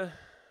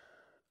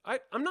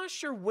 I'm not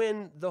sure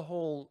when the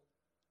whole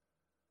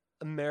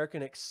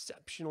American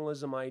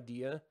exceptionalism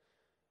idea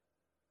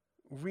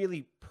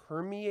really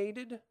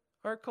permeated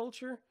our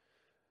culture.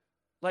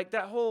 Like,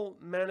 that whole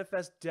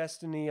manifest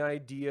destiny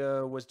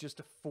idea was just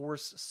to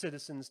force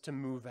citizens to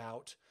move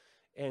out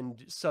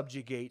and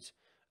subjugate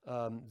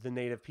the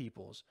native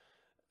peoples.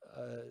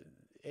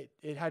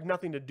 It had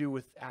nothing to do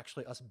with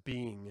actually us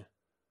being,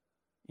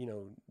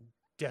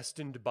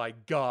 destined by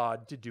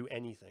God to do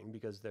anything,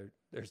 because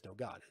there's no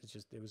God.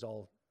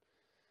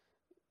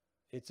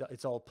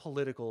 It's all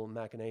political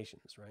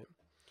machinations, right?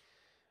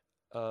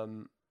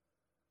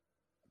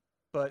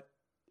 But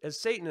as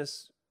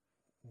Satanists,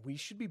 we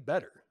should be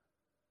better.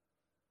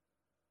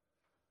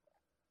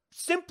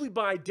 Simply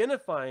by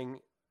identifying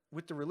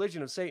with the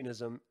religion of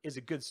Satanism is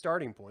a good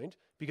starting point,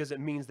 because it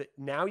means that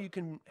now you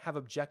can have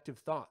objective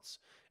thoughts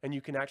and you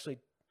can actually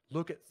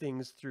look at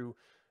things through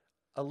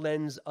a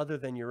lens other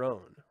than your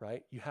own,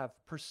 right? You have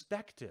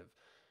perspective,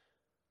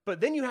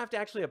 but then you have to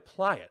actually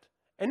apply it,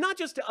 and not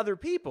just to other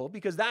people,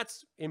 because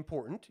that's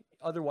important.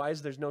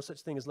 Otherwise, there's no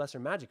such thing as lesser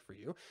magic for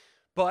you,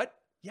 but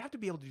you have to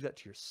be able to do that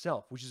to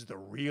yourself, which is the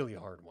really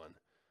hard one,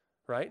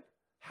 right?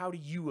 How do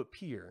you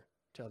appear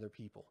to other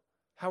people?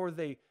 How are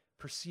they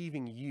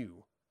perceiving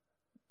you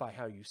by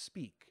how you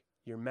speak,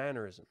 your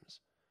mannerisms?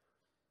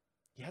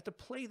 You have to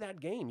play that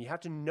game. You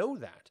have to know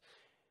that.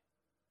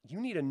 You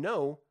need to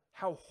know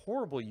how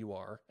horrible you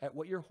are at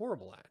what you're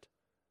horrible at.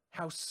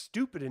 How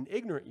stupid and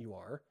ignorant you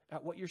are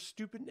at what you're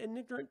stupid and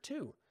ignorant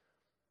to.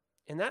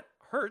 And that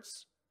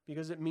hurts,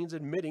 because it means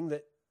admitting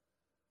that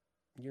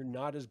you're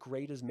not as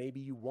great as maybe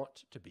you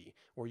want to be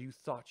or you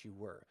thought you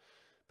were.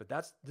 But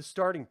that's the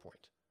starting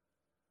point.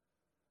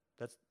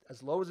 That's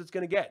as low as it's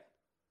going to get.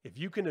 If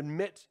you can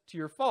admit to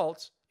your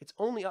faults, it's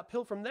only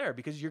uphill from there,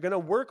 because you're going to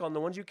work on the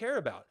ones you care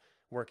about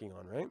working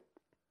on, right?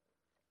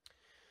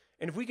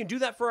 And if we can do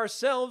that for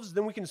ourselves,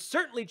 then we can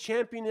certainly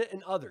champion it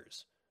in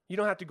others. You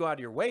don't have to go out of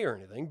your way or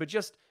anything, but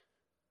just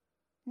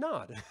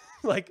nod.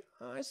 Like,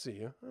 oh, I see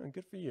you. Oh,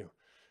 good for you.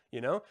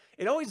 You know,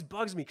 it always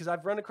bugs me, because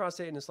I've run across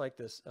Satanists like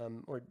this,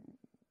 or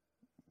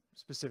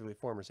specifically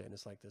former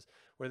Satanists like this,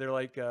 where they're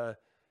like,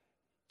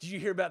 did you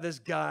hear about this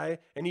guy?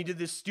 And he did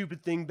this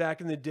stupid thing back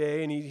in the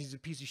day, and he's a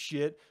piece of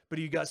shit, but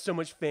he got so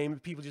much fame,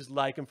 people just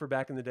like him for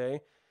back in the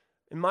day.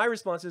 And my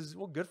response is,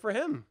 well, good for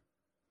him.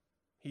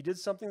 He did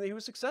something that he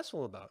was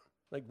successful about.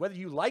 Like, whether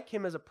you like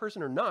him as a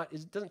person or not,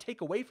 it doesn't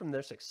take away from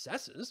their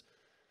successes.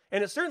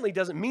 And it certainly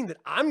doesn't mean that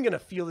I'm going to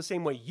feel the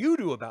same way you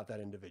do about that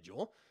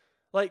individual.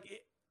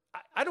 Like,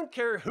 I don't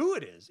care who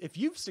it is. If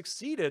you've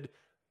succeeded,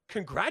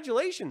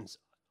 congratulations.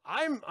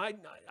 I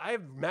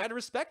have mad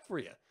respect for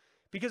you,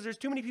 because there's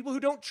too many people who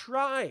don't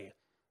try.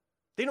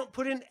 They don't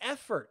put in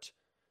effort.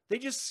 They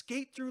just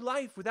skate through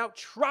life without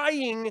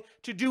trying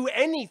to do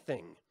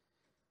anything.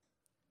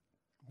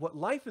 What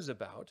life is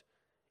about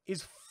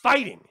is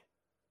fighting.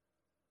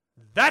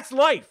 That's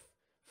life.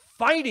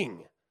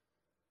 Fighting.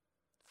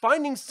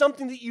 Finding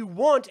something that you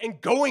want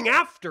and going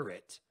after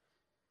it.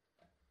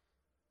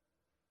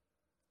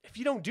 If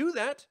you don't do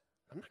that,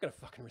 I'm not going to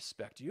fucking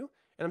respect you.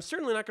 And I'm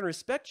certainly not going to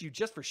respect you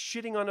just for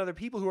shitting on other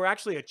people who are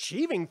actually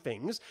achieving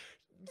things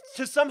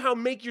to somehow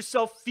make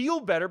yourself feel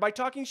better by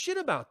talking shit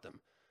about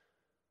them.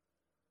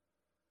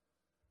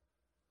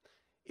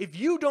 If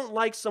you don't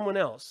like someone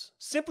else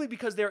simply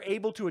because they're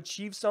able to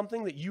achieve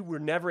something that you were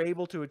never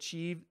able to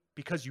achieve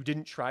because you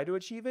didn't try to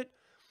achieve it,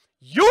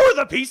 you're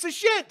the piece of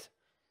shit.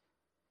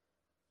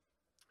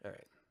 All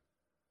right.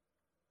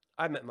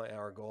 I met my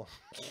hour goal.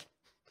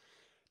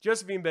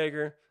 Josephine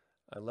Baker,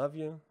 I love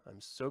you.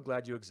 I'm so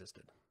glad you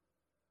existed.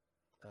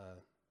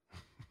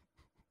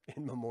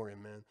 In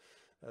memoriam, man.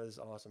 That is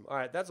awesome. All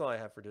right, that's all I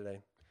have for today.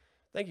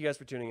 Thank you guys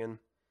for tuning in.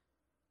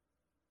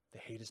 They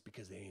hate us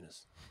because they ain't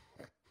us.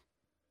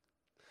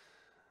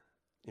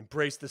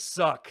 Embrace the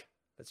suck.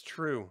 That's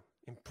true.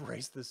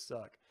 Embrace the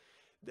suck.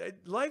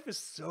 Life is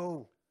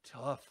so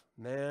tough,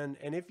 man.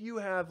 And if you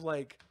have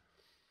like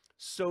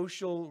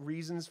social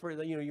reasons for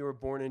it, you know, you were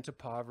born into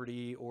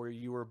poverty, or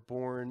you were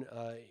born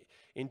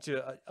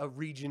into a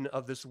region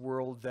of this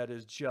world that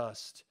is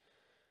just,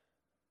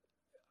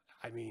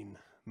 I mean,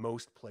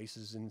 most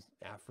places in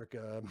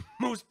Africa,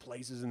 most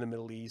places in the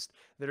Middle East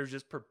that are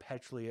just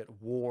perpetually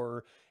at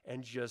war,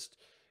 and just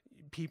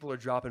people are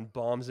dropping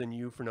bombs on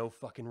you for no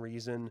fucking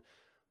reason.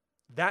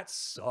 That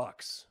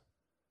sucks.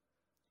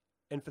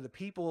 And for the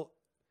people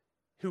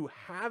who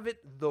have it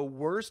the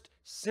worst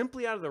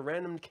simply out of the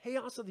random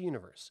chaos of the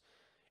universe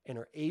and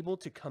are able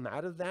to come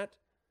out of that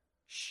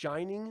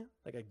shining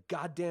like a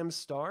goddamn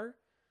star,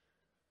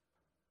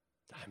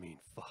 I mean,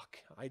 fuck.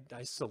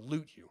 I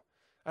salute you.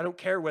 I don't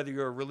care whether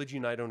you're a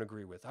religion I don't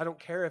agree with. I don't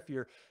care if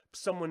you're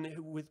someone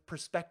with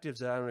perspectives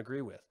that I don't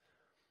agree with.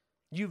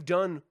 You've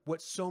done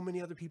what so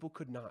many other people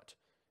could not,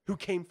 who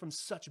came from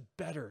such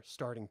better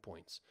starting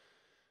points.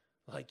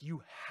 Like,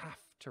 you have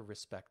to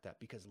respect that,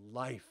 because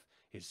life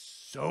is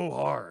so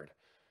hard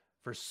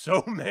for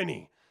so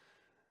many.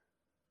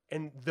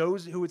 And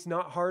those who it's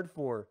not hard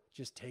for,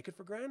 just take it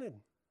for granted.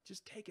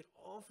 Just take it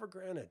all for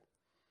granted.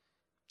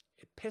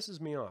 It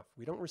pisses me off.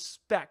 We don't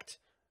respect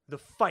the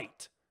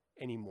fight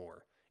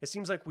anymore. It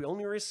seems like we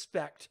only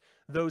respect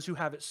those who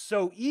have it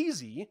so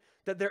easy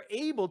that they're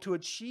able to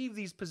achieve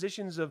these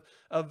positions of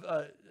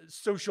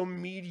social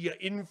media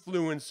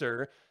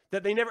influencer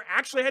that they never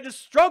actually had to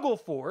struggle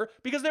for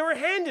because they were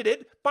handed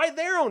it by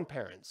their own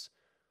parents.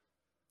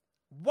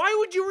 Why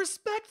would you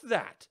respect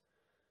that?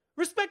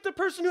 Respect the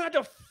person who had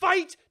to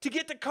fight to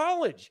get to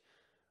college.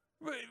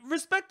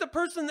 Respect the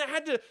person that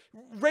had to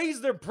raise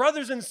their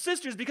brothers and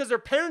sisters because their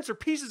parents are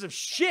pieces of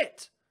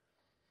shit.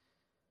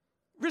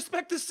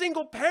 Respect the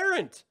single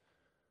parent.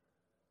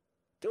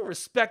 Don't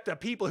respect the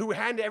people who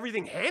had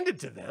everything handed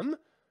to them.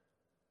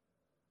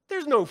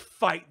 There's no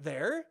fight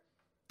there.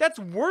 That's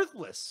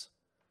worthless.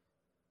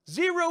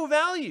 Zero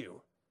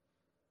value.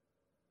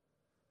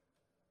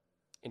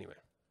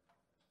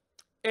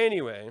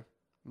 Anyway,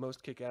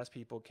 most kick-ass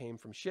people came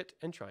from shit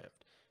and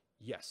triumphed.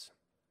 Yes.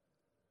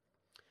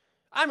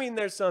 I mean,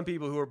 there's some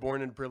people who are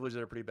born into privilege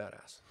that are pretty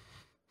badass.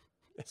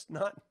 It's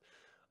not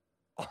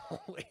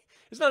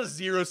a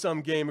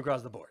zero-sum game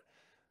across the board.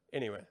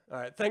 Anyway, all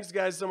right. Thanks,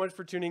 guys, so much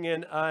for tuning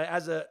in.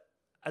 As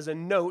a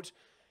note,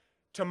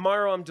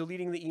 tomorrow I'm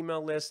deleting the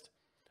email list.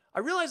 I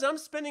realize I'm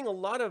spending a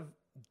lot of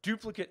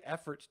duplicate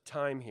effort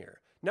time here.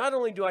 Not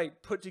only do I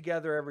put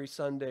together every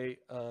Sunday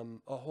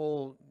a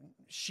whole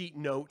sheet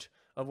note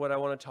of what I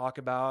want to talk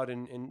about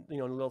and you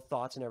know, little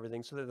thoughts and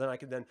everything, so that then I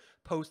can then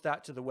post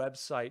that to the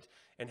website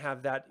and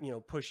have that, you know,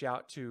 push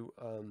out to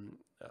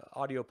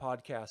audio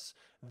podcasts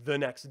the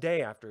next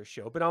day after a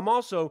show. But I'm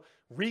also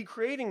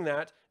recreating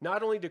that,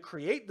 not only to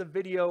create the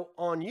video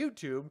on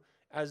YouTube,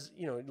 as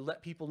you know,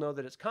 let people know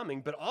that it's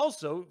coming, but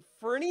also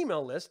for an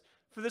email list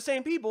for the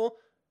same people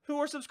who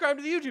are subscribed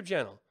to the YouTube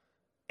channel,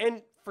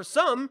 and for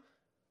some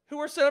who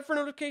are set up for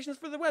notifications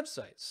for the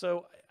website.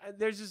 So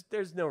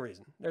there's no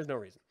reason.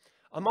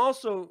 I'm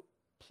also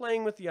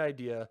playing with the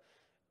idea.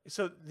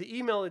 So the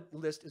email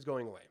list is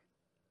going away.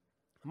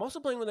 I'm also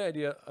playing with the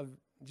idea of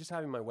just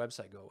having my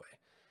website go away.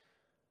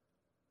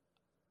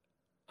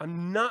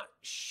 I'm not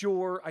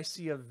sure I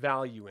see a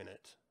value in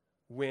it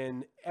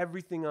when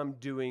everything I'm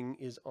doing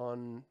is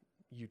on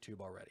YouTube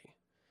already.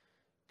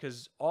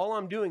 Because all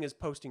I'm doing is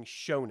posting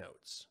show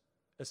notes,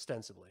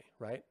 ostensibly,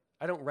 right?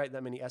 I don't write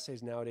that many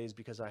essays nowadays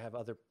because I have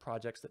other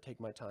projects that take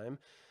my time.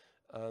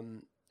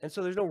 And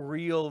so there's no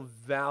real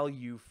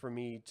value for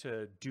me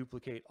to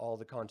duplicate all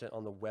the content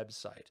on the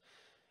website,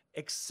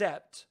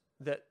 except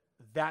that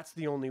that's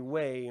the only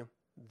way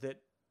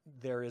that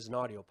there is an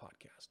audio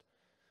podcast.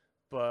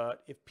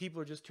 But if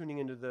people are just tuning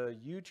into the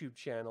YouTube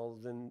channel,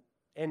 then,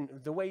 and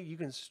the way you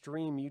can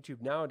stream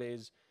YouTube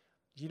nowadays,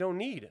 you don't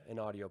need an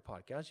audio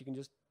podcast. You can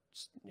just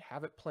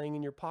have it playing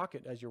in your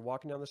pocket as you're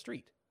walking down the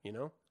street, you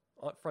know,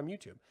 from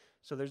YouTube.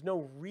 So there's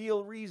no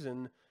real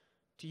reason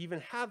to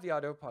even have the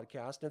audio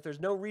podcast. And if there's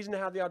no reason to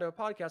have the audio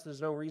podcast,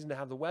 there's no reason to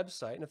have the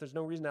website. And if there's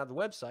no reason to have the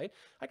website,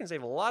 I can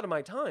save a lot of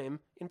my time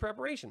in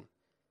preparation.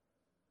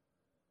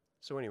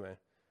 So anyway,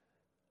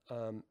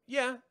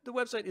 yeah, the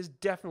website is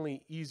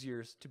definitely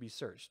easier to be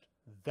searched.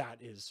 That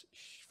is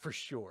for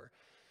sure.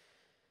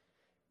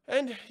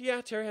 And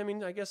yeah, Terry, I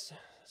mean, I guess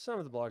some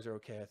of the blogs are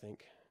okay, I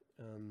think.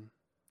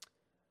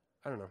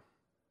 I don't know.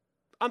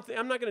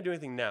 I'm not going to do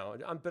anything now,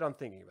 but I'm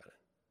thinking about it.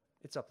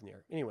 It's up in the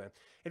air. Anyway,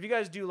 if you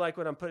guys do like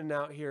what I'm putting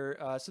out here,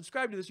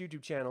 subscribe to this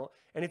YouTube channel.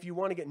 And if you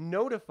want to get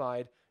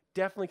notified,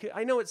 definitely,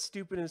 I know it's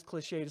stupid and it's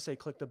cliche to say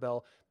click the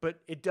bell,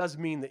 but it does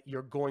mean that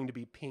you're going to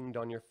be pinged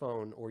on your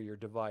phone or your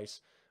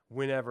device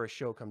whenever a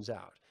show comes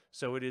out.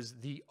 So it is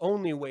the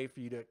only way for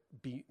you to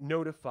be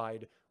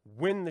notified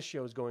when the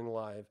show is going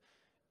live.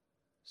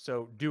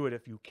 So do it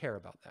if you care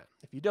about that.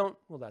 If you don't,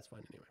 well, that's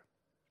fine anyway.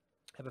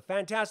 Have a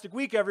fantastic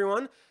week,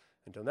 everyone.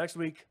 Until next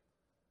week,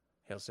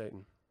 hail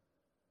Satan.